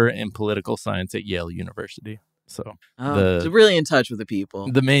lecturer in political science at Yale University. So really in touch with the people.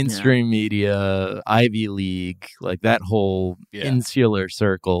 The mainstream media, Ivy League, like that whole insular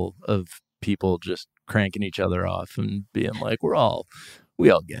circle of people just cranking each other off and being like, we all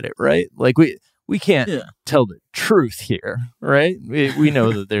get it, right? Like we can't tell the truth here, right? We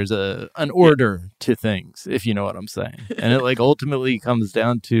know that there's an order to things, if you know what I'm saying. And it like ultimately comes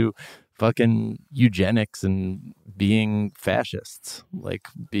down to fucking eugenics and being fascists, like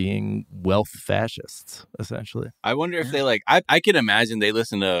being wealth fascists, essentially. I wonder if they like, I can imagine they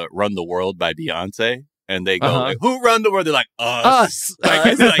listen to Run the World by Beyonce and they go, like, who run the world? They're like, us.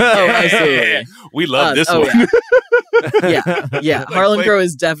 Like, yeah, we love this one. Yeah. Harlan Crow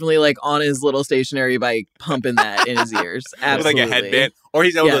is definitely like on his little stationary bike pumping that in his ears. Absolutely. With like a headband. Or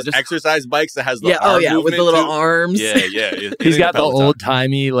he's on those exercise bikes that has the arm movement with the little arms. Yeah. He's got the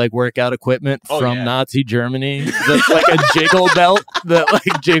old-timey like workout equipment from Nazi Germany. That's like a jiggle belt that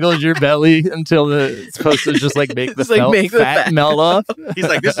like jiggles your belly until it's supposed to just like make the fat melt off. He's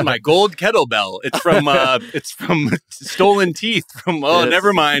like, this is my gold kettlebell. It's from stolen teeth from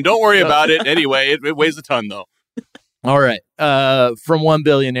never mind. Don't worry about it. Anyway, it weighs a ton though. All right. From one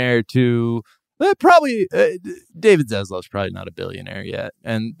billionaire to probably David Zaslav's probably not a billionaire yet,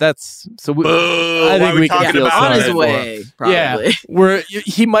 and that's so. I think we can feel on his way. Probably. Yeah,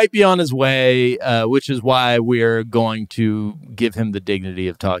 he might be on his way, which is why we're going to give him the dignity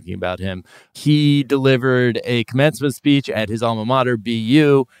of talking about him. He delivered a commencement speech at his alma mater,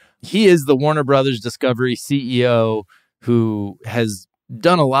 BU. He is the Warner Brothers Discovery CEO who has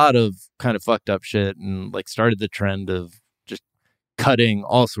done a lot of kind of fucked up shit and like started the trend of just cutting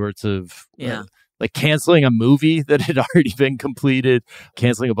all sorts of like canceling a movie that had already been completed,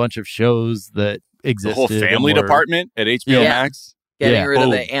 canceling a bunch of shows that existed. The whole family department at HBO Max. Getting rid of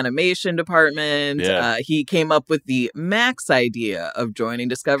the animation department. He came up with the Max idea of joining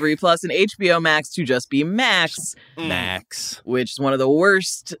Discovery Plus and HBO Max to just be Max. Max. Which is one of the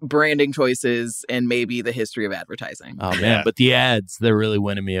worst branding choices in maybe the history of advertising. Oh, man. But the ads, they're really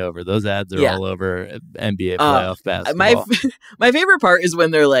winning me over. Those ads are all over NBA playoff basketball. My favorite part is when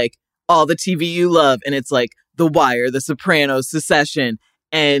they're like, all the TV you love. And it's like The Wire, The Sopranos, Succession.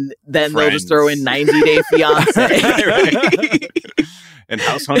 And then they'll just throw in 90 Day Fiancé. And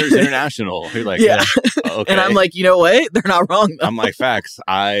House Hunters International. You're like, okay. And I'm like, you know what? They're not wrong, though. I'm like, facts.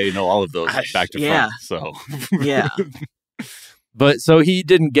 I know all of those back to front. So, But so he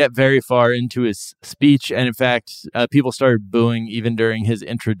didn't get very far into his speech. And in fact, people started booing even during his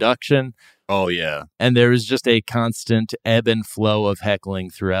introduction. Oh, yeah. And there was just a constant ebb and flow of heckling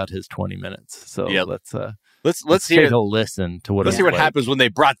throughout his 20 minutes. So let's take a listen to what. Let's hear what happens when they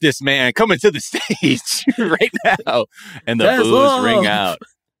brought this man coming to the stage right now, and the boos ring out.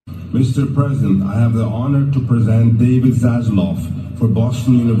 Mr. President, I have the honor to present David Zaslav for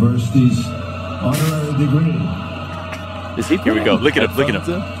Boston University's honorary degree. Is he? Here we go. Look at him. Look at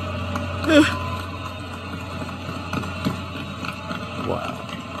him. Wow.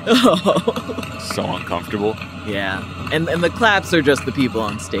 So uncomfortable. Yeah. And the claps are just the people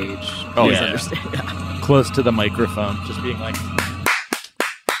on stage. Oh, Please yeah. understand. Yeah. Close to the microphone, just being like,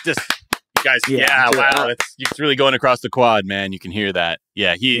 Just, you guys, wow. It's really going across the quad, man. You can hear that.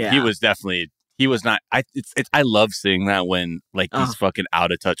 Yeah, he was definitely, he was not, I love seeing that when, like, these fucking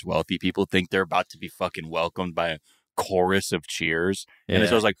out-of-touch wealthy people think they're about to be fucking welcomed by a chorus of cheers. And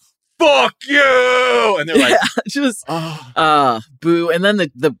it's always like, fuck you! And they're like, just boo. And then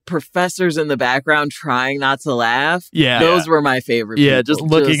the professors in the background trying not to laugh. Yeah. Those were my favorite yeah, people. just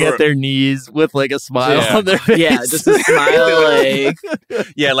looking at their knees with like a smile on their face. Yeah, just a smile like.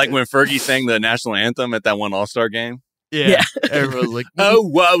 Yeah, like when Fergie sang the national anthem at that one All-Star game. Yeah. Everyone's like, oh,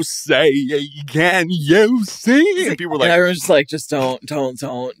 whoa, say, can you see? And people were like, and everyone's just like, just don't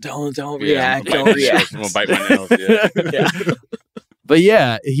react. Don't react. I'm gonna bite my nails. Yeah. But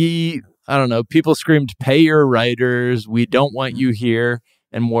yeah, I don't know, people screamed, pay your writers, we don't want you here,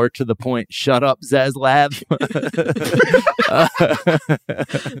 and more to the point, shut up, Zaslav.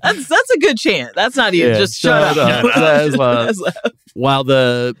 That's a good chant. That's not even, just shut up. Zaslav. While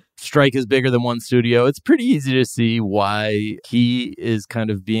the strike is bigger than one studio, it's pretty easy to see why he is kind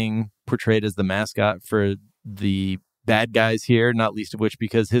of being portrayed as the mascot for the bad guys here, not least of which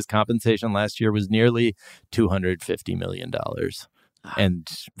because his compensation last year was nearly $250 million. And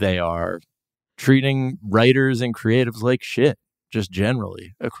they are treating writers and creatives like shit, just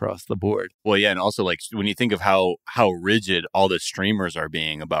generally across the board. Well, yeah, and also like when you think of how rigid all the streamers are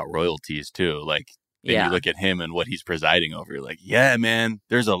being about royalties too, like then you look at him and what he's presiding over, you're like, yeah, man,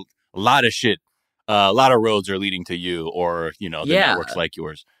 there's a lot of shit, a lot of roads are leading to you, or the networks like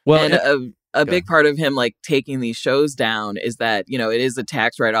yours. Well, and a big part of him like taking these shows down is that, it is a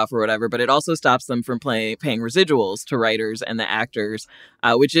tax write-off or whatever, but it also stops them from paying residuals to writers and the actors,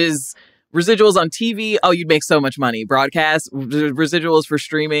 which is residuals on TV. Oh, you'd make so much money. Broadcast residuals for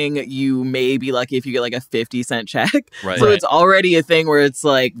streaming. You may be lucky if you get like a 50-cent check. Right. So it's already a thing where it's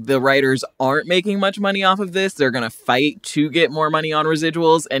like the writers aren't making much money off of this. They're going to fight to get more money on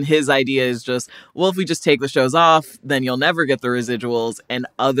residuals. And his idea is just, well, if we just take the shows off, then you'll never get the residuals. And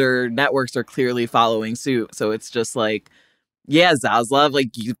other networks are clearly following suit. So it's just like, yeah, Zaslav, like,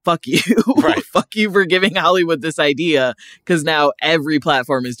 fuck you. Right. Fuck you for giving Hollywood this idea, because now every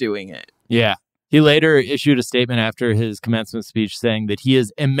platform is doing it. Yeah. He later issued a statement after his commencement speech saying that he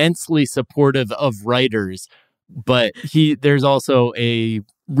is immensely supportive of writers, but there's also a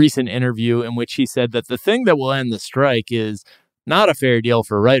recent interview in which he said that the thing that will end the strike is not a fair deal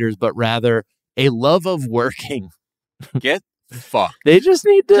for writers, but rather a love of working. Get fucked. They just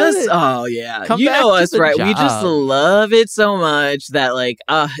need to you know us, right? Job. We just love it so much that like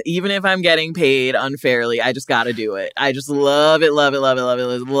even if I'm getting paid unfairly, I just gotta do it. I just love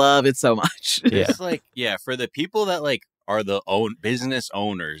it so much. Yeah. It's like, for the people that like are the business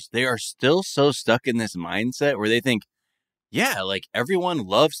owners, they are still so stuck in this mindset where they think, like everyone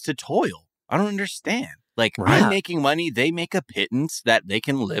loves to toil. I don't understand. Like, I'm making money, they make a pittance that they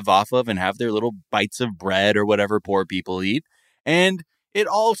can live off of and have their little bites of bread or whatever poor people eat. And it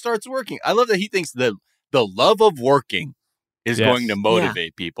all starts working. I love that he thinks the love of working is going to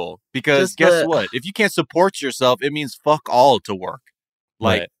motivate people. Because guess what? If you can't support yourself, it means fuck all to work.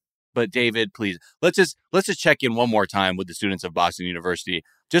 Like, but David, please, let's just check in one more time with the students of Boston University,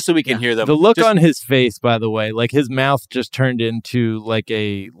 just so we can hear them. The look on his face, by the way, like his mouth just turned into like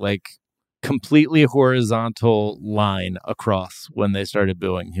a completely horizontal line across when they started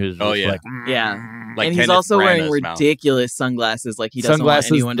booing. He was just like and he's also wearing ridiculous sunglasses, like he doesn't want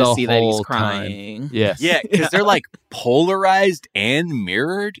anyone to see that he's crying. Yes. Yeah, because they're like polarized and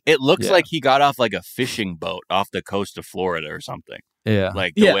mirrored. It looks like he got off like a fishing boat off the coast of Florida or something. Yeah.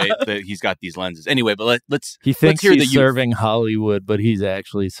 Like the way that he's got these lenses. Anyway, but let's He thinks hear he's serving Hollywood, but he's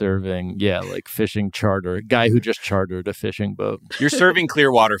actually serving, like fishing charter. A guy who just chartered a fishing boat. You're serving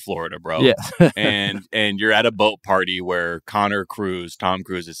Clearwater, Florida, bro. Yeah. and you're at a boat party where Tom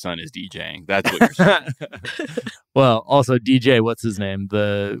Cruise's son, is DJing. That's what you're serving. Well, also DJ, what's his name?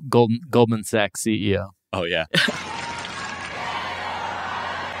 The Goldman Sachs CEO. Oh, yeah.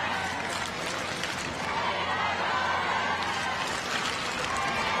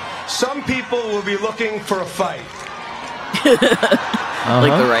 Some people will be looking for a fight. Like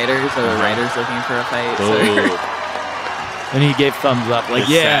the writers, or the writers looking for a fight. And he gave thumbs up, like,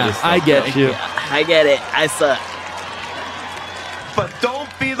 I get you. I get it. I suck. But don't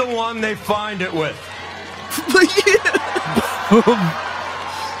be the one they find it with.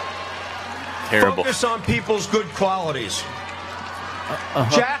 Terrible. Focus on people's good qualities.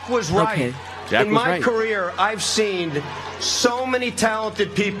 Jack was right. Okay. Jack In was my right. career, I've seen so many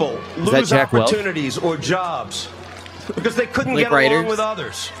talented people that lose Jack Welch? opportunities or jobs because they couldn't Like get writers? along with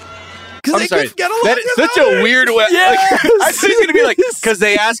others. I'm sorry. That is such a weird way. Yes. Like, I was going to be like, because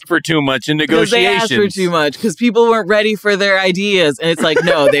they asked for too much in Because they negotiations. asked for too much, because people weren't ready for their ideas. And it's like,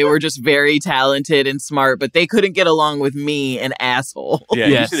 no, they were just very talented and smart, but they couldn't get along with me, an asshole. Yeah,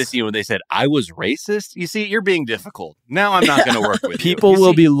 you should have seen when they said, I was racist. You see, you're being difficult. Now I'm not going to work with People you.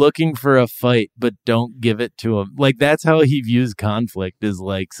 will be looking for a fight, but don't give it to him. Like, that's how he views conflict, is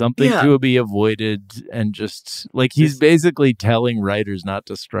like something to be avoided, and just like he's basically telling writers not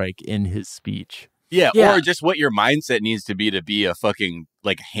to strike in his speech. Yeah, or just what your mindset needs to be a fucking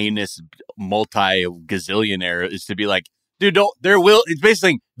like heinous multi-gazillionaire is to be like, dude, it's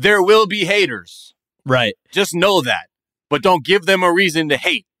basically there will be haters. Right. Just know that. But don't give them a reason to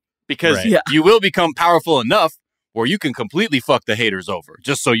hate, because you will become powerful enough where you can completely fuck the haters over.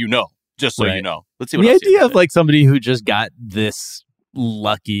 Just so you know. Just so you know. Let's see what the else idea of like somebody who just got this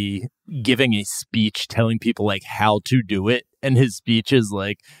lucky giving a speech telling people like how to do it, and his speech is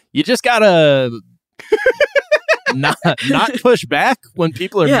like, you just gotta not push back when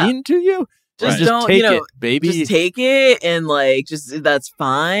people are mean to you. Just don't take it, baby. Just take it, and like, just that's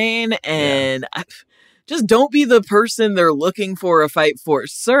fine. And just don't be the person they're looking for a fight for,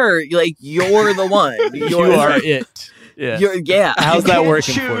 sir. Like, you're the one. You are it. Yeah. How's that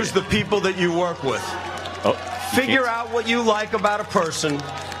working for you? Choose the people that you work with. Figure out what you like about a person.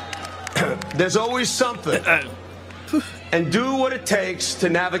 There's always something. And do what it takes to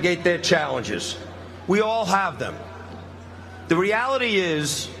navigate their challenges. We all have them. The reality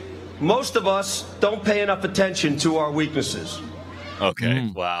is, most of us don't pay enough attention to our weaknesses. Okay.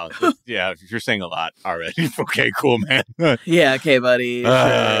 Wow. Yeah, you're saying a lot already. Okay, cool, man. Yeah, okay, buddy.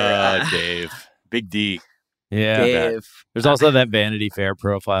 Sure. Dave. Big D. Yeah. Dave. There's also that Vanity Fair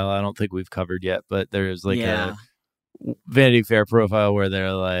profile I don't think we've covered yet, but there's like a Vanity Fair profile where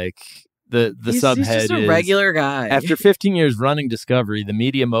they're like, the subhead he's just a is, regular guy. After 15 years running Discovery, the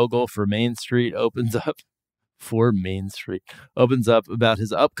media mogul for Main Street opens up about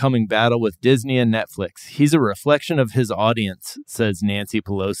his upcoming battle with Disney and Netflix. He's a reflection of his audience, says Nancy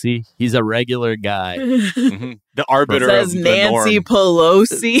Pelosi. He's a regular guy. Mm-hmm. The arbiter says of Nancy the norm.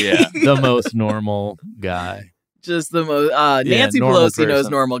 Pelosi. Yeah. The most normal guy. Just the most. Nancy normal Pelosi knows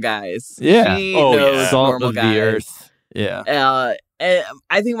person. normal guys. Yeah. She knows Salt normal of guys. the earth. Yeah. And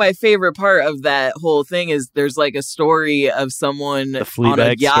I think my favorite part of that whole thing is there's like a story of someone on a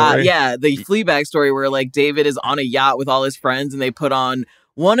Fleabag yacht. story? Yeah, the Fleabag story where like David is on a yacht with all his friends and they put on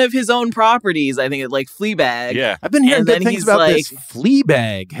one of his own properties. I think it's like Fleabag. Yeah. I've been hearing And good then things he's about like, this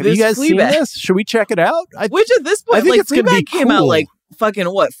Fleabag. Have you this guys seen Fleabag. this? Should we check it out? Which at this point, I think like it's gonna be Fleabag came out cool. like fucking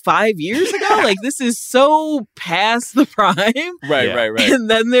 5 years ago? Like this is so past the prime. Right. And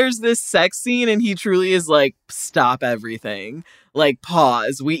then there's this sex scene and he truly is like, stop everything. Like,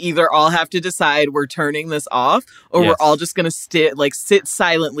 pause. We either all have to decide we're turning this off or we're all just going to sit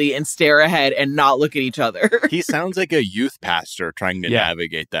silently and stare ahead and not look at each other. He sounds like a youth pastor trying to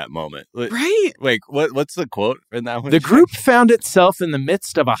navigate that moment. Right? Wait, what's the quote in that one? The group found itself in the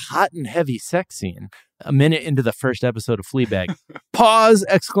midst of a hot and heavy sex scene a minute into the first episode of Fleabag. Pause,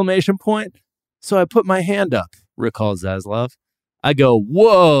 exclamation point. So I put my hand up, recalls Zaslav. I go,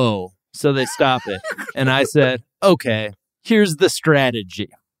 whoa. So they stop it. And I said, okay, here's the strategy.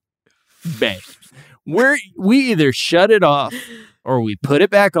 Bang. We either shut it off or we put it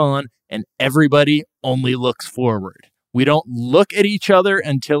back on and everybody only looks forward. We don't look at each other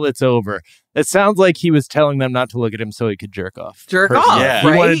until it's over. It sounds like he was telling them not to look at him so he could jerk off. Jerk off, Yeah. He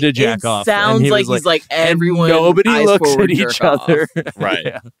right? wanted to jack off. Sounds and he like was he's like everyone. and nobody eyes looks forward, at each jerk off. other. Right.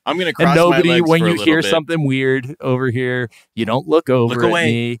 Yeah. I'm going to cross And nobody, my legs when for a you little hear bit. something weird over here, you don't look over Look at away.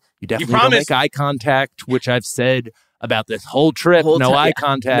 me. You definitely don't promised. make eye contact, which I've said about this whole trip. No eye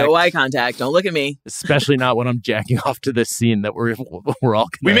contact. No eye contact. Don't look at me. Especially not when I'm jacking off to this scene that we're all.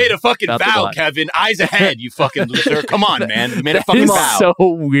 We made a fucking about to vow, watch. Kevin. Eyes ahead, you fucking loser. Come on, man. We made a That fucking is vow. so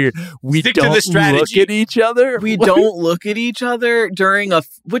weird. We Stick to don't the strategy. look at each other. We What? don't look at each other during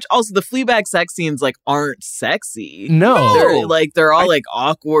which also the Fleabag sex scenes like aren't sexy. No. They're all like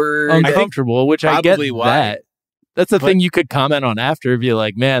awkward. Uncomfortable, which I get probably why. that. That's the thing you could comment on after if you're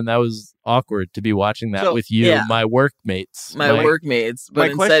like, man, that was awkward to be watching that So, with you, yeah. my workmates. My workmates. my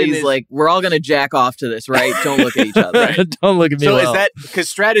But instead question he's is- like, we're all going to jack off to this, right? Don't look at each other. Don't look at me. So well. is that because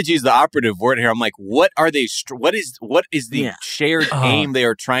strategy is the operative word here? I'm like, what are they? What is the Yeah. shared aim they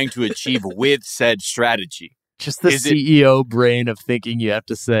are trying to achieve with said strategy? just the is it- CEO brain of thinking you have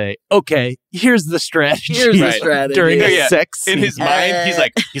to say, okay, here's the strategy. Here's the Right. strategy. During Yeah, a yeah. sex In his scene. mind,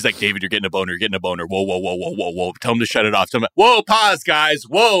 he's like, David, you're getting a boner. You're getting a boner. Whoa, whoa, whoa, whoa, whoa, whoa. Tell him to shut it off. Whoa, pause, guys.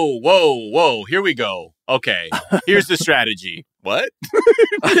 Whoa, whoa, whoa. Here we go. Okay, here's the strategy. What?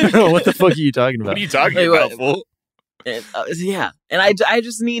 I don't know what the fuck are you talking about. What are you talking Wait, about, what? fool? And, and I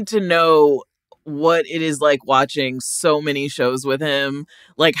just need to know what it is like watching so many shows with him.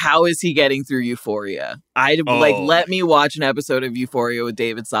 Like, how is he getting through Euphoria? Let me watch an episode of Euphoria with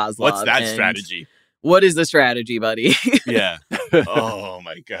David Zaslav. What's that strategy? What is the strategy, buddy? Yeah. Oh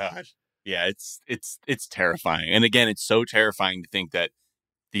my God. Yeah, it's terrifying. And again, it's so terrifying to think that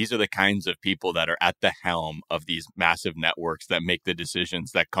these are the kinds of people that are at the helm of these massive networks that make the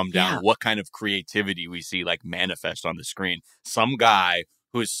decisions that come down. What kind of creativity we see like manifest on the screen. Some guy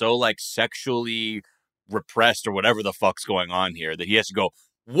who is so like sexually repressed or whatever the fuck's going on here that he has to go,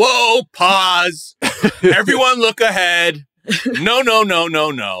 whoa, pause. Everyone look ahead.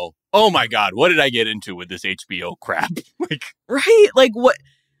 No. Oh my God, what did I get into with this HBO crap? Right? Like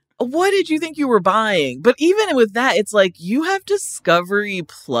what did you think you were buying? But even with that, it's like you have Discovery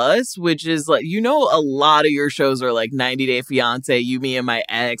Plus, which is like, you know, a lot of your shows are like 90 Day Fiance, You, Me, and My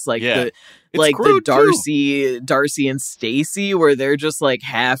Ex, like the Darcy and Stacy, where they're just like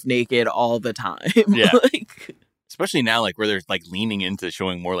half naked all the time. Yeah. Especially now, like where they're like leaning into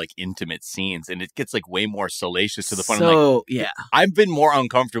showing more like intimate scenes, and it gets like way more salacious to the point. So, I've been more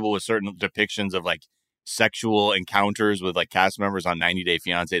uncomfortable with certain depictions of like sexual encounters with like cast members on 90 Day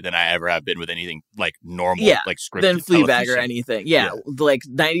Fiance than I ever have been with anything like normal, like scripted than Fleabag or anything. Like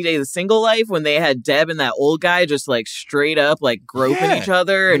 90 Day the Single Life, when they had Deb and that old guy just like straight up like groping each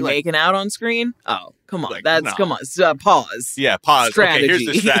other and making out on screen. Oh, come on. Come on. Pause. Yeah, pause. Strategy. Okay, here's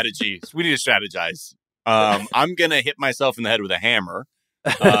the strategy. We need to strategize. I'm going to hit myself in the head with a hammer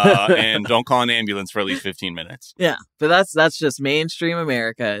and don't call an ambulance for at least 15 minutes. Yeah, but that's just mainstream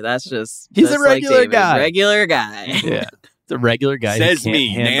America. That's just... He's a regular guy. Regular guy. Yeah. It's a regular guy. Says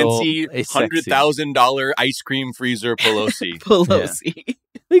me, Nancy, $100,000 ice cream freezer Pelosi. Pelosi.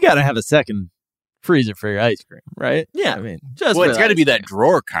 You got to have a second freezer for your ice cream, right? Yeah. I mean, it's got to be that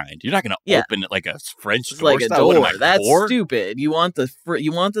drawer kind. You're not going to open it like a French door. Like a door. That's stupid. You want the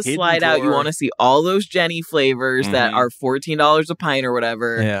slide out. You want to see all those Jenny flavors that are $14 a pint or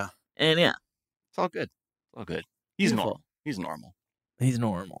whatever. Yeah. And it's all good. All good. He's normal. He's normal. He's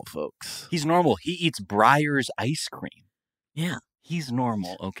normal, folks. He's normal. He eats Breyer's ice cream. Yeah. He's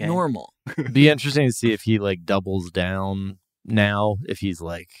normal. Okay. Normal. Be interesting to see if he like doubles down now, if he's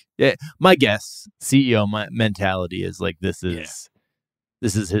like, my guess, CEO mentality is like, this is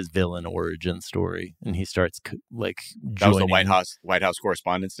his villain origin story, and he starts like joining. That was the White House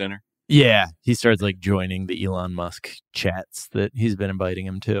Correspondents' Dinner. Yeah, he starts like joining the Elon Musk chats that he's been inviting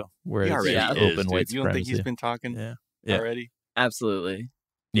him to, where it's open white supremacy. You don't think he's been talking already? Absolutely.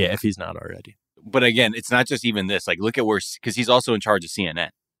 Yeah, if he's not already. But again, it's not just even this. Like, look at because he's also in charge of CNN.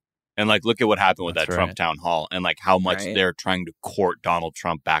 And like, look at what happened with that Trump town hall, and like how much they're trying to court Donald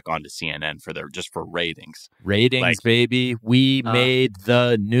Trump back onto CNN for for ratings. Ratings, baby. We made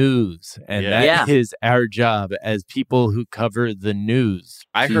the news, and that is our job as people who cover the news.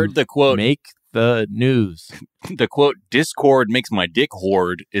 I heard the quote, "Make the news." The quote, "Discord makes my dick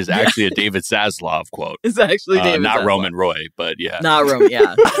hoard," is actually a David Zaslav quote. It's actually David not Zaslav. Roman Roy, but not Roman.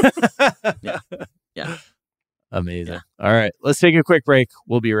 Yeah. Amazing. All right, let's take a quick break.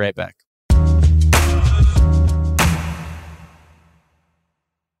 We'll be right back.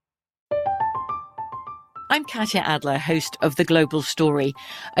 I'm Katya Adler, host of The Global Story.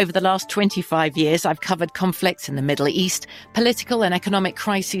 Over the last 25 years, I've covered conflicts in the Middle East, political and economic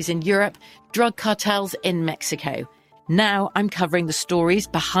crises in Europe, drug cartels in Mexico. Now I'm covering the stories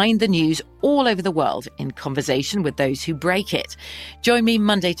behind the news all over the world in conversation with those who break it. Join me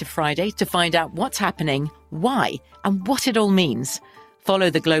Monday to Friday to find out what's happening, why, and what it all means. Follow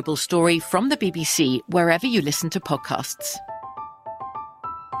The Global Story from the BBC wherever you listen to podcasts.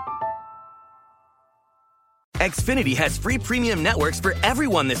 Xfinity has free premium networks for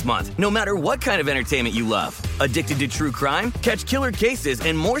everyone this month, no matter what kind of entertainment you love. Addicted to true crime? Catch killer cases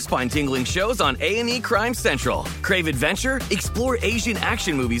and more spine-tingling shows on A&E Crime Central. Crave adventure? Explore Asian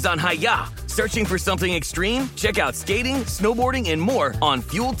action movies on Hi-Ya. Searching for something extreme? Check out skating, snowboarding, and more on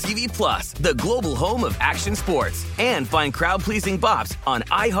Fuel TV Plus, the global home of action sports. And find crowd-pleasing bops on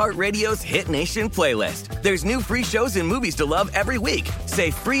iHeartRadio's Hit Nation playlist. There's new free shows and movies to love every week. Say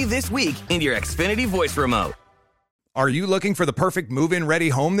free this week in your Xfinity voice remote. Are you looking for the perfect move-in ready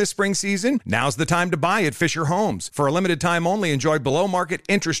home this spring season? Now's the time to buy at Fisher Homes. For a limited time only, enjoy below-market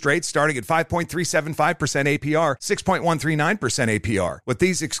interest rates starting at 5.375% APR, 6.139% APR. With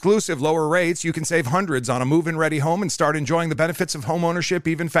these exclusive lower rates, you can save hundreds on a move-in ready home and start enjoying the benefits of home ownership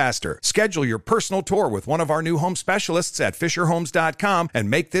even faster. Schedule your personal tour with one of our new home specialists at FisherHomes.com and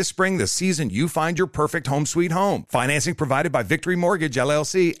make this spring the season you find your perfect home sweet home. Financing provided by Victory Mortgage,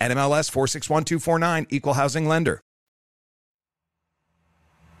 LLC, NMLS 461249, Equal Housing Lender.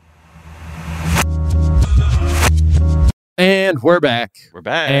 And we're back. We're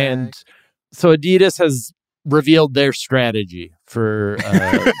back. And so Adidas has revealed their strategy for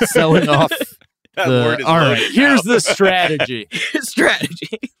selling off. All right, here's the strategy.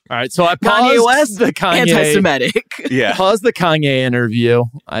 Strategy. All right, so I Kanye paused West, the Kanye anti-Semitic. Yeah. Paused the Kanye interview.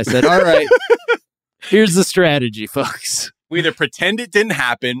 I said, all right, here's the strategy, folks. We either pretend it didn't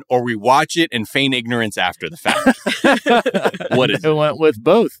happen or we watch it and feign ignorance after the fact. What is it? Went with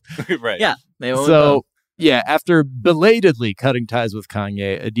both. Right. Yeah, they went with both. Yeah, after belatedly cutting ties with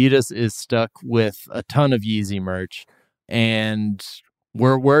Kanye, Adidas is stuck with a ton of Yeezy merch, and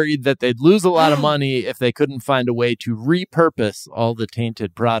we're worried that they'd lose a lot of money if they couldn't find a way to repurpose all the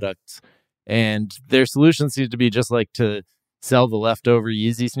tainted products. And their solution seems to be just like to sell the leftover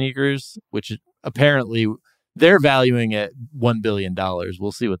Yeezy sneakers, which apparently they're valuing at $1 billion.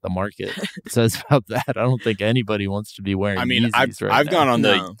 We'll see what the market says about that. I don't think anybody wants to be wearing Yeezys I've now. gone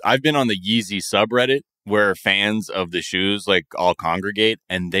on I've been on the Yeezy subreddit where fans of the shoes like all congregate,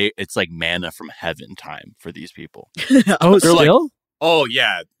 and it's like manna from heaven time for these people. Oh, they're still? Like, oh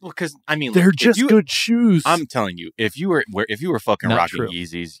yeah, because I mean, they're just good shoes. I'm telling you, if you were fucking Not rocking true.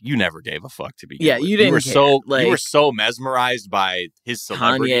 Yeezys, you never gave a fuck to begin with. You didn't. You were so mesmerized by his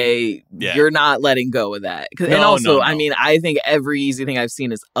celebrity. Kanye, you're not letting go of that. And also, I mean, I think every Yeezy thing I've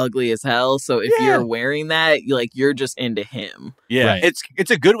seen is ugly as hell. So if you're wearing that, you're just into him. Yeah, Right.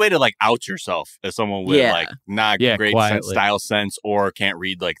 it's a good way to like out yourself as someone with like not great quietly. style sense or can't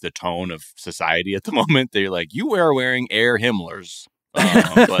read like the tone of society at the moment. They're like, you are wearing Air Himmlers.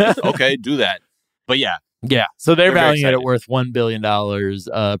 But okay, do that. But yeah. So they're very valuing it at excited. worth $1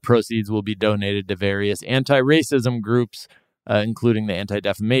 billion. Proceeds will be donated to various anti-racism groups, including the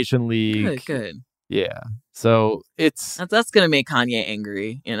Anti-Defamation League. Good. Yeah. So that's going to make Kanye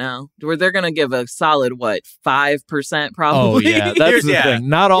angry, where they're going to give a solid, 5% probably. Oh, yeah. That's the thing.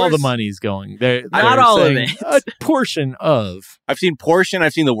 Not all the money's going. They're Not all of saying it. A portion of. I've seen portion.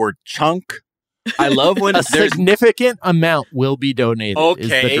 I've seen the word chunk. I love when a significant amount will be donated. Okay. Is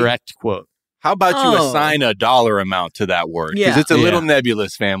the direct quote. How about you assign a dollar amount to that word? Because it's a little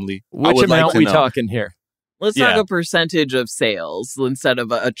nebulous, family. Which amount we talking here? Let's talk a percentage of sales instead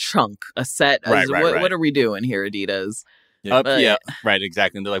of a chunk, a set. Right. What are we doing here, Adidas? Right,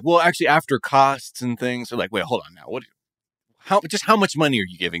 exactly. And they're like, well, actually, after costs and things, they're like, wait, hold on now. How much money are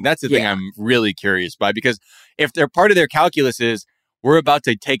you giving? That's the thing I'm really curious by, because if they're part of their calculus is we're about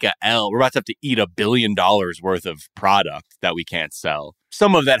to take a L, we're about to have to eat $1 billion worth of product that we can't sell.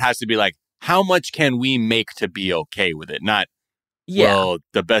 Some of that has to be like, how much can we make to be okay with it? Not, well,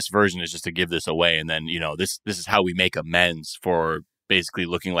 the best version is just to give this away. And then, this is how we make amends for basically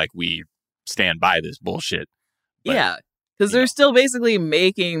looking like we stand by this bullshit. But, because they're still basically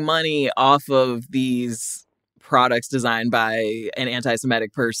making money off of these products designed by an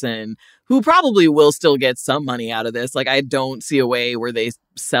anti-Semitic person who probably will still get some money out of this. Like, I don't see a way where they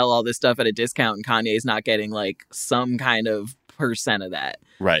sell all this stuff at a discount and Kanye's not getting like some kind of percent of that.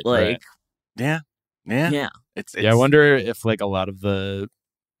 Right. Like, yeah. It's I wonder if like a lot of the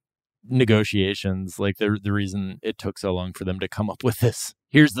negotiations, like the reason it took so long for them to come up with this,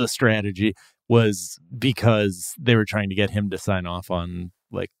 here's the strategy, was because they were trying to get him to sign off on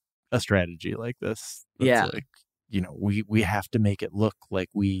like a strategy like this. That's like, we have to make it look like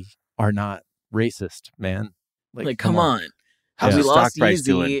we are not racist, man. Like come on. How's we the lost stock price Yeezy.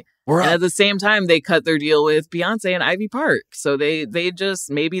 doing? And at the same time, they cut their deal with Beyonce and Ivy Park. So they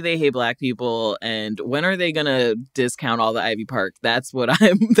just, maybe they hate black people. And when are they going to discount all the Ivy Park? That's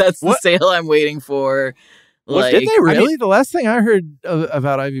the sale I'm waiting for. Like, did they really? The last thing I heard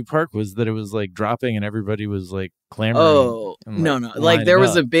about Ivy Park was that it was like dropping and everybody was like clamoring. Oh, no. Like there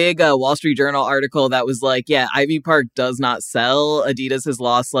was a big Wall Street Journal article that was like, Ivy Park does not sell. Adidas has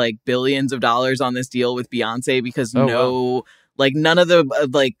lost like billions of dollars on this deal with Beyonce because like none of the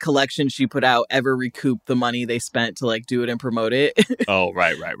like collections she put out ever recouped the money they spent to like do it and promote it. Oh,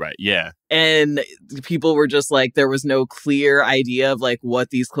 right. Yeah. And people were just like, there was no clear idea of like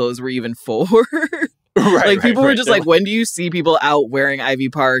what these clothes were even for. People were just like, when do you see people out wearing Ivy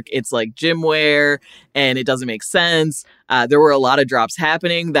Park? It's like gym wear and it doesn't make sense. There were a lot of drops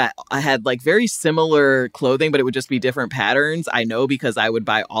happening that I had like very similar clothing, but it would just be different patterns. I know because I would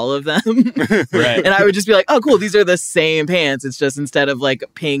buy all of them. And I would just be like, oh, cool. These are the same pants. It's just instead of like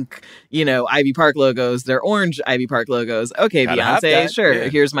pink, Ivy Park logos, they're orange Ivy Park logos. Okay, Beyonce, sure. Yeah.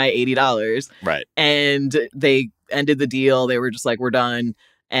 Here's my $80. Right. And they ended the deal. They were just like, we're done.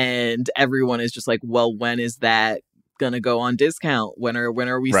 And everyone is just like, well, when is that going to go on discount? When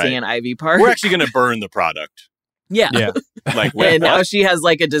are we seeing Ivy Park? We're actually going to burn the product. Yeah. Like, and now she has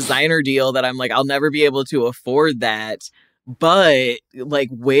like a designer deal that I'm like, I'll never be able to afford that. but like,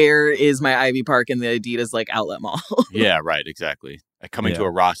 where is my Ivy Park in the Adidas like outlet mall? Yeah, right, exactly. Coming to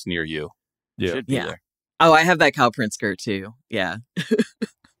a Ross near you. Yeah. Should be there. Oh, I have that cow print skirt too. Yeah.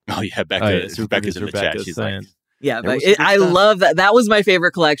 Oh yeah, Becca's in the chat. She's like, yeah, but I love that. That was my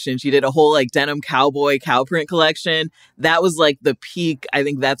favorite collection. She did a whole like denim cowboy cow print collection. That was like the peak. I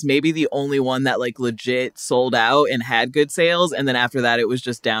think that's maybe the only one that like legit sold out and had good sales. And then after that, it was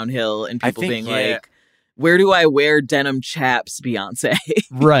just downhill and people being like, where do I wear denim chaps, Beyonce?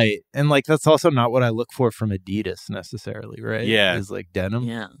 Right. And like, that's also not what I look for from Adidas necessarily, right? Yeah. Is like denim.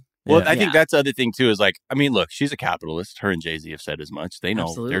 Yeah. Well, I think that's the other thing too is like, I mean, look, she's a capitalist. Her and Jay-Z have said as much. They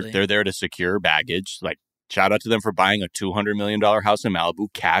know they're there to secure baggage. Like, shout out to them for buying a $200 million house in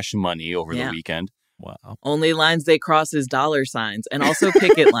Malibu, cash money over the weekend. Wow. Only lines they cross is dollar signs and also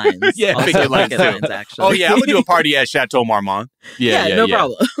picket lines. Also picket lines, actually. Oh yeah, I'm gonna do a party at Chateau Marmont. Yeah, no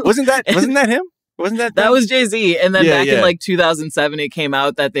problem. Wasn't that him? Wasn't that was Jay-Z? And then back in like 2007, it came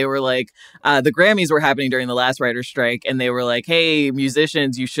out that they were like, the Grammys were happening during the last writer's strike. And they were like, hey,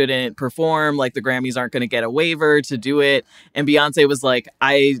 musicians, you shouldn't perform. Like, the Grammys aren't going to get a waiver to do it. And Beyonce was like,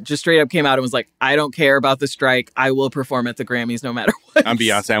 I just straight up came out and was like, I don't care about the strike. I will perform at the Grammys no matter what. I'm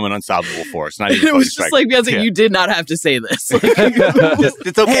Beyonce. I'm an unstoppable force. Not even it was just like, Beyonce, you did not have to say this. Like,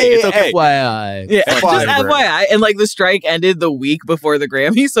 it's okay. Hey, it's okay. FYI. Yeah, just FYI. And like, the strike ended the week before the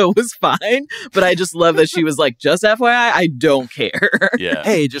Grammy, so it was fine. But I just love that she was like, just FYI, I don't care. Yeah.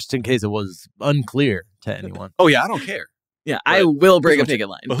 Hey, just in case it was unclear to anyone. Oh yeah, I don't care. Yeah, I will bring a picket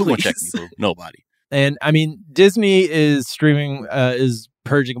line. But who won't check me? Nobody. And I mean, Disney is streaming, is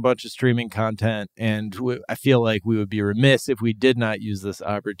purging a bunch of streaming content, and I feel like we would be remiss if we did not use this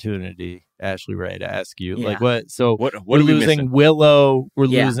opportunity, Ashley Ray, to ask you, like, what? So what we're are we losing missing? Willow, we're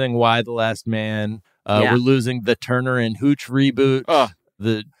losing Why the Last Man, Yeah. we're losing the Turner and Hooch reboot,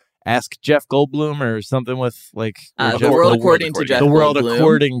 the Ask Jeff Goldblum or something with like The World According to Jeff The World Goldblum.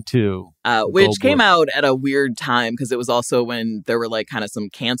 According to which Goldblum. came out at a weird time because it was also when there were like kind of some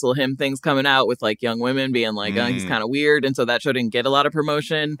cancel him things coming out with like young women being like, oh, he's kind of weird. And so that show didn't get a lot of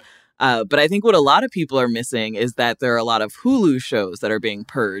promotion. But I think what a lot of people are missing is that there are a lot of Hulu shows that are being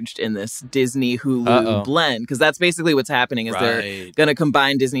purged in this Disney Hulu blend. Because that's basically what's happening is they're going to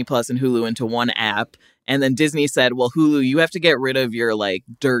combine Disney Plus and Hulu into one app. And then Disney said, well, Hulu, you have to get rid of your like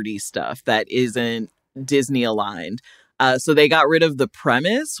dirty stuff that isn't Disney aligned. So they got rid of The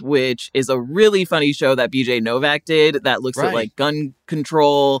Premise, which is a really funny show that BJ Novak did that looks at like gun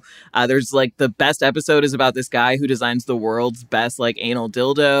control. There's like the best episode is about this guy who designs the world's best like anal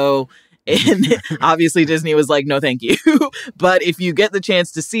dildo. And obviously Disney was like, no, thank you. But if you get the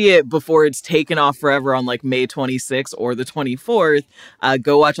chance to see it before it's taken off forever on like May 26th or the 24th,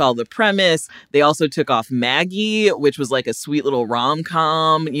 go watch all The Premise. They also took off Maggie, which was like a sweet little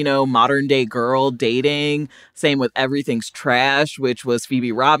rom-com, you know, modern day girl dating. Same with Everything's Trash, which was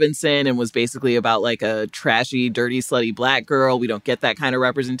Phoebe Robinson and was basically about like a trashy, dirty, slutty black girl. We don't get that kind of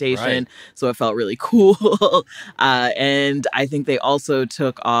representation. So it felt really cool. And I think they also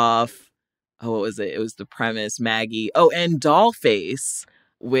took off, what was it? It was The Premise, Maggie. Oh, and Dollface,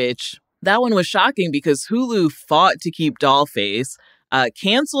 which that one was shocking because Hulu fought to keep Dollface,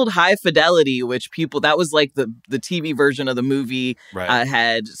 canceled High Fidelity, which that was like the TV version of the movie,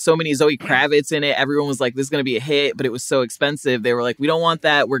 had so many Zoe Kravitz in it. Everyone was like, this is going to be a hit, but it was so expensive. They were like, we don't want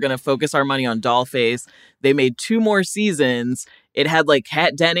that. We're going to focus our money on Dollface. They made 2 more seasons. It had like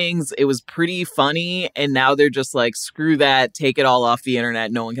Kat Dennings. It was pretty funny. And now they're just like, screw that. Take it all off the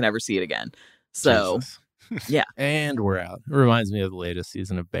internet. No one can ever see it again. So, yeah. And we're out. It reminds me of the latest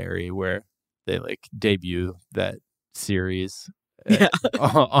season of Barry where they like debut that series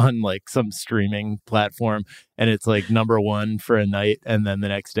on like some streaming platform, and it's like #1 for a night, and then the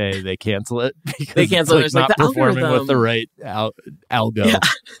next day they cancel it because they cancel it's like not the performing algorithm. with the right algo.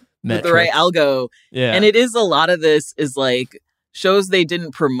 With the right algo. Yeah. And it is a lot of this is like shows they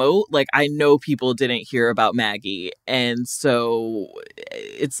didn't promote. Like, I know people didn't hear about Maggie. And so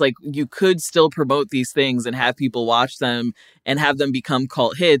it's like you could still promote these things and have people watch them and have them become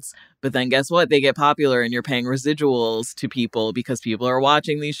cult hits. But then guess what? They get popular and you're paying residuals to people because people are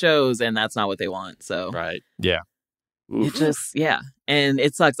watching these shows and that's not what they want. So, yeah. It just, and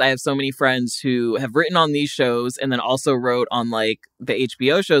it sucks. I have so many friends who have written on these shows and then also wrote on like the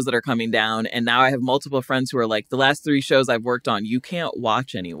HBO shows that are coming down. And now I have multiple friends who are like, the last 3 shows I've worked on, you can't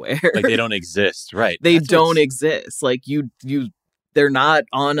watch anywhere. Like they don't exist. Right. They don't exist. Like you they're not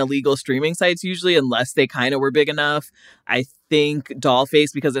on illegal streaming sites usually unless they kind of were big enough. I think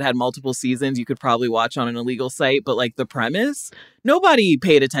Dollface, because it had multiple seasons, you could probably watch on an illegal site. But like the premise, nobody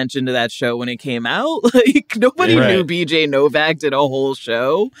paid attention to that show when it came out. Like nobody knew BJ Novak did a whole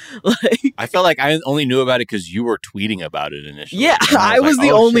show. Like I felt like I only knew about it because you were tweeting about it initially. Yeah, I was like,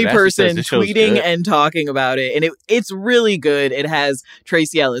 the only person tweeting tweeting and talking about it. And it's really good. It has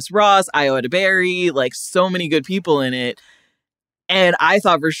Tracy Ellis Ross, Io DeBerry, like so many good people in it. And I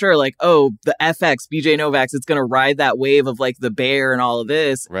thought for sure, like, oh, the FX, BJ Novak's, it's going to ride that wave of like the Bear and all of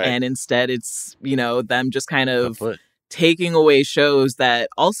this. Right. And instead it's, you know, them just kind of taking away shows that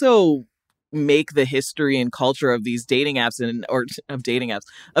also make the history and culture of these dating apps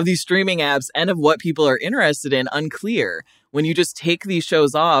of these streaming apps and of what people are interested in unclear. When you just take these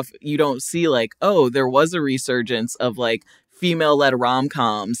shows off, you don't see like, oh, there was a resurgence of like female-led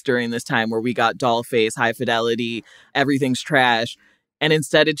rom-coms during this time where we got Dollface, High Fidelity, Everything's Trash. And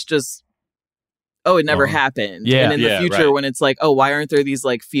instead it's just, oh, it never happened. Yeah. And in the future when it's like, oh, why aren't there these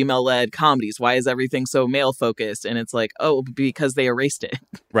like female-led comedies? Why is everything so male-focused? And it's like, oh, because they erased it.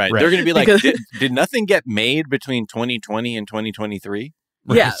 Right. They're going to be like, did nothing get made between 2020 and 2023?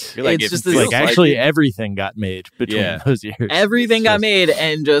 Yeah, like, it's just this, like actually everything got made between those years. Everything got made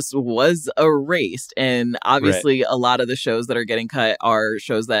and just was erased. And obviously a lot of the shows that are getting cut are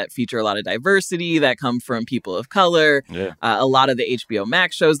shows that feature a lot of diversity, that come from people of color. Yeah. A lot of the HBO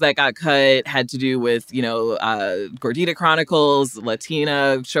Max shows that got cut had to do with, you know, Gordita Chronicles,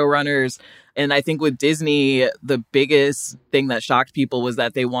 Latina showrunners. And I think with Disney, the biggest thing that shocked people was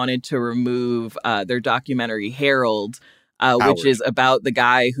that they wanted to remove their documentary Harold, which is about the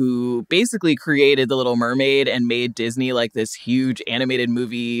guy who basically created The Little Mermaid and made Disney like this huge animated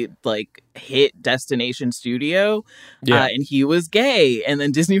movie, like hit destination studio. Yeah. And he was gay. And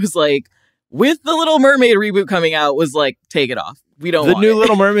then Disney was like, with the Little Mermaid reboot coming out, was like, take it off. We don't want it. The new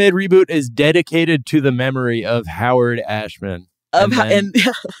Little Mermaid reboot is dedicated to the memory of Howard Ashman.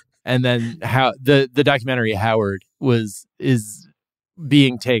 And then how the documentary Howard is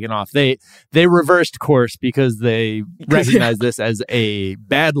being taken off. They reversed course because they recognize this as a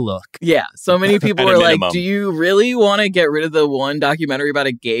bad look. Yeah. So many people were like, do you really want to get rid of the one documentary about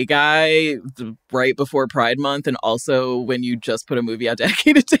a gay guy right before Pride Month and also when you just put a movie out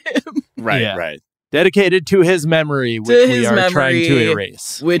dedicated to him? Right. Dedicated to his memory, which we are trying to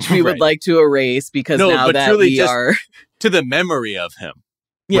erase. Which we would like to erase because now that we are... To the memory of him.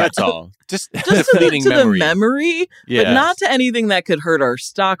 Yeah. That's all. Just to the memory, but not to anything that could hurt our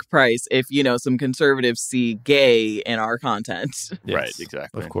stock price if, you know, some conservatives see gay in our content. Yes, right,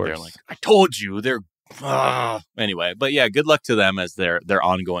 exactly. Of course. They're like, I told you. They're anyway, but yeah, good luck to them as their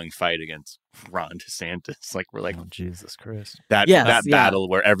ongoing fight against Ron DeSantis. Like we're like, oh, Jesus Christ. That battle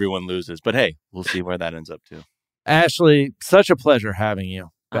where everyone loses. But hey, we'll see where that ends up too. Ashley, such a pleasure having you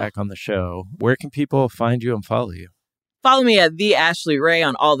back on the show. Where can people find you and follow you? Follow me at The Ashley Ray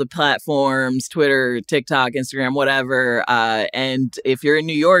on all the platforms, Twitter, TikTok, Instagram, whatever. And if you're in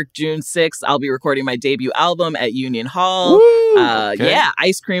New York, June 6th, I'll be recording my debut album at Union Hall. Yeah,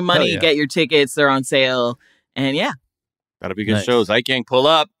 Ice Cream Money. Get your tickets. They're on sale. And yeah. That'll be good shows. I can pull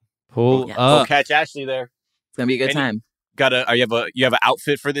up. We'll catch Ashley there. It's going to be a good time. You have an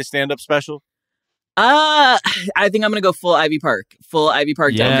outfit for this stand-up special? I think I'm going to go full Ivy Park. Full Ivy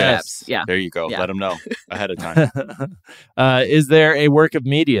Park down caps. Yeah. There you go. Yeah. Let them know ahead of time. Is there a work of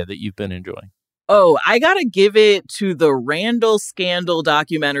media that you've been enjoying? Oh, I got to give it to the Randall Scandal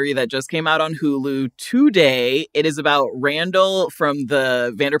documentary that just came out on Hulu today. It is about Randall from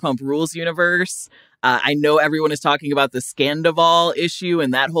the Vanderpump Rules universe. I know everyone is talking about the Scandival issue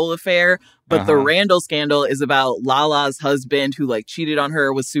and that whole affair, but the Randall scandal is about Lala's husband who like cheated on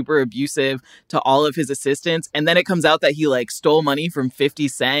her, was super abusive to all of his assistants. And then it comes out that he like stole money from 50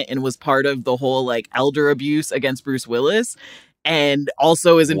 Cent and was part of the whole like elder abuse against Bruce Willis and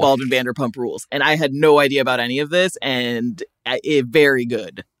also is involved in Vanderpump Rules. And I had no idea about any of this and it very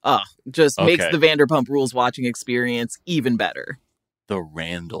good. Just makes the Vanderpump Rules watching experience even better. The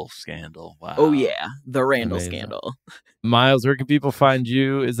Randall scandal. Wow. Oh, yeah. The Randall scandal. Miles, where can people find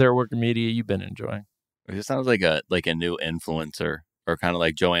you? Is there a work of media you've been enjoying? It sounds like a new influencer or kind of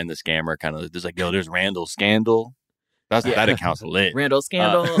like Joanne the Scammer. Kind of just like, yo, there's Randall scandal. That account's lit. Randall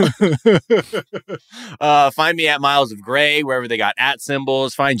scandal. Find me at Miles of Gray, wherever they got @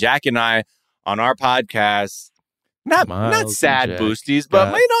 symbols. Find Jack and I on our podcast, Not sad boosties,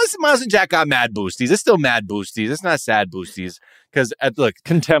 but Miles and Jack got mad boosties. It's still mad boosties. It's not sad boosties. Because, look.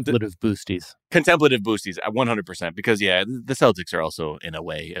 Contemplative boosties. Contemplative boosties, 100%. Because, the Celtics are also in a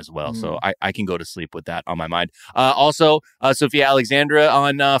way as well. So I can go to sleep with that on my mind. Also, Sophia Alexandra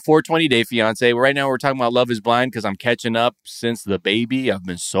on 420 Day Fiance. Right now we're talking about Love is Blind because I'm catching up since the baby. I've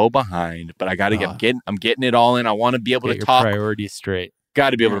been so behind. But I got to I'm getting it all in. I want to be able to talk. Priorities straight. Got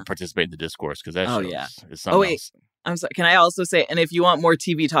to be able to participate in the discourse because that is something else. I'm sorry. Can I also say, and if you want more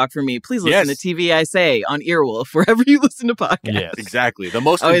TV talk from me, please listen to TV I Say on Earwolf, wherever you listen to podcasts. Yes, exactly. The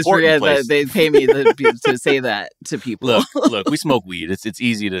most I always important forget place. that they pay me to say that to people. Look, we smoke weed. It's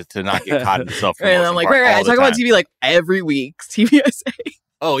easy to not get caught in the self. Right, and I'm like, right. I talk about TV like every week. TV I Say.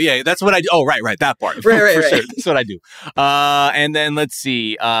 Oh, yeah, that's what I do. Oh, right, that part. Right. Sure. That's what I do. And then let's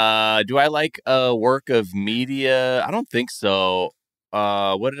see. Do I like a work of media? I don't think so.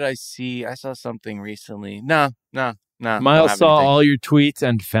 What did I see? I saw something recently. No. Miles saw all your tweets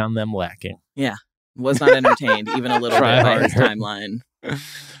and found them lacking. Yeah. Was not entertained even a little bit by his timeline.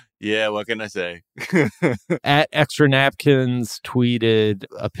 Yeah, what can I say? At Extra Napkins tweeted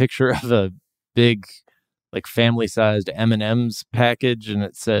a picture of a big, family-sized M&M's package, and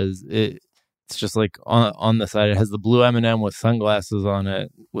it says it's just on the side. It has the blue M&M with sunglasses on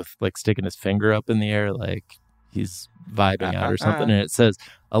it, with sticking his finger up in the air, he's vibing out or something. And it says,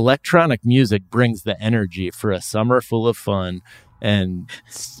 electronic music brings the energy for a summer full of fun. And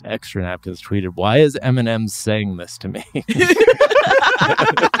Extra Napkins tweeted, why is Eminem saying this to me?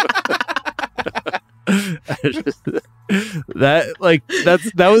 That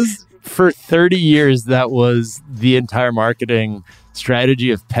was for 30 years. That was the entire marketing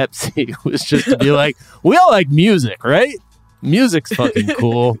strategy of Pepsi, was just to be like, we all like music, right? Music's fucking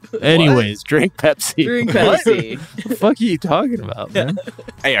cool. Anyways, drink Pepsi. Drink Pepsi. What the fuck are you talking about, man?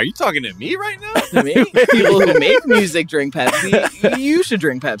 Hey, are you talking to me right now? To me? People who make music drink Pepsi. You should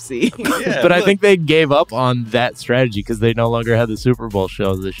drink Pepsi. Yeah, but I think they gave up on that strategy because they no longer had the Super Bowl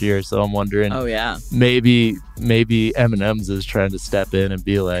show this year. So I'm wondering, maybe M&M's is trying to step in and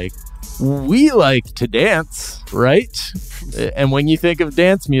be like, we like to dance, right? And when you think of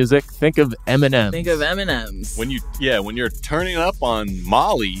dance music, think of M&M's. Think of M&M's. When you're turning up on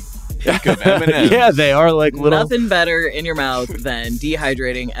Molly, think of M&M's. Yeah, they are like little. Nothing better in your mouth than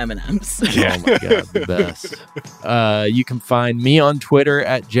dehydrating M&M's. Yeah. Oh my god, the best. You can find me on Twitter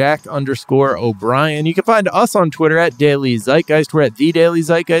at Jack_O'Brien. You can find us on Twitter at Daily Zeitgeist. We're at The Daily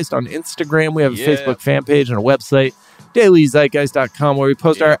Zeitgeist on Instagram. We have a Facebook fan page and a website, dailyzeitgeist.com, where we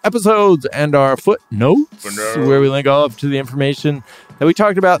post our episodes and our footnotes, where we link all up to the information that we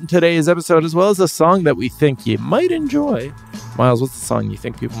talked about in today's episode, as well as a song that we think you might enjoy. Miles, what's the song you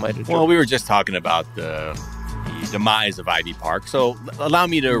think people might enjoy? Well, we were just talking about the demise of Ivy Park, so allow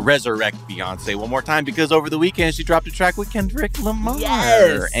me to resurrect Beyonce one more time, because over the weekend she dropped a track with Kendrick Lamar.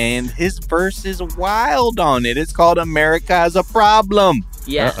 Yes! And his verse is wild on it. It's called America Has a Problem.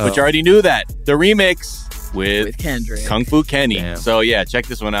 Yeah. But you already knew that. The remix with Kendrick. Kung Fu Kenny. Damn. So yeah, check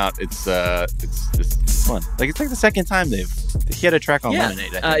this one out. It's fun. It's the second time he had a track on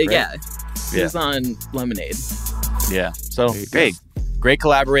Lemonade, I think, right? Yeah. He was on Lemonade. Yeah. So hey, great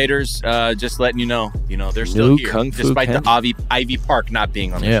collaborators. Just letting you know, they're still here, Kung Fu despite Kenny. the Ivy Park not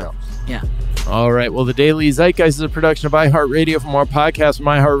being on the show. Yeah. All right. Well, the Daily Zeitgeist is a production of iHeartRadio. For more podcasts from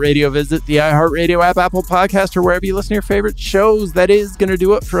iHeartRadio, visit the iHeartRadio app, Apple Podcast, or wherever you listen to your favorite shows. That is going to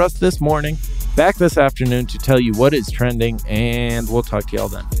do it for us this morning. Back this afternoon to tell you what is trending, and we'll talk to y'all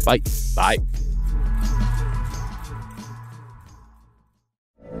then. Bye. Bye.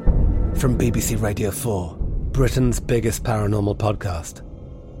 From BBC Radio 4, Britain's biggest paranormal podcast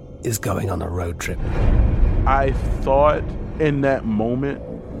is going on a road trip. I thought in that moment,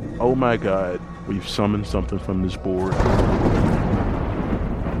 oh my God, we've summoned something from this board.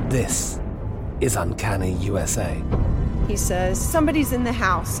 This is Uncanny USA. He says, somebody's in the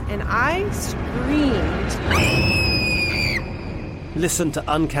house, and I screamed. Listen to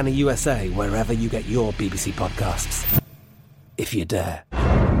Uncanny USA wherever you get your BBC podcasts, if you dare.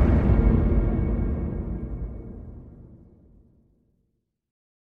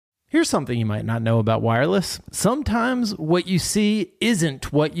 Here's something you might not know about wireless. Sometimes what you see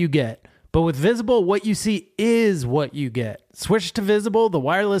isn't what you get. But with Visible, what you see is what you get. Switch to Visible, the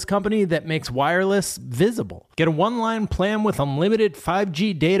wireless company that makes wireless visible. Get a one-line plan with unlimited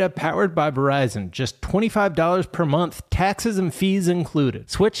 5G data powered by Verizon. Just $25 per month, taxes and fees included.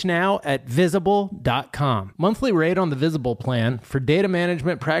 Switch now at Visible.com. Monthly rate on the Visible plan. For data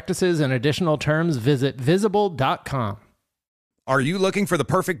management practices and additional terms, visit Visible.com. Are you looking for the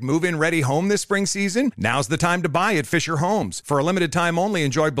perfect move-in ready home this spring season? Now's the time to buy at Fisher Homes. For a limited time only,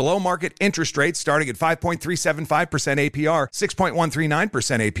 enjoy below-market interest rates starting at 5.375% APR,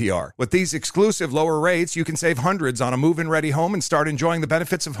 6.139% APR. With these exclusive lower rates, you can save hundreds on a move-in ready home and start enjoying the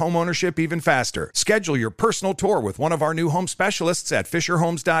benefits of home ownership even faster. Schedule your personal tour with one of our new home specialists at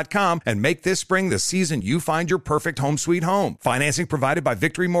FisherHomes.com and make this spring the season you find your perfect home sweet home. Financing provided by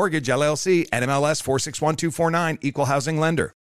Victory Mortgage, LLC, NMLS 461249, Equal Housing Lender.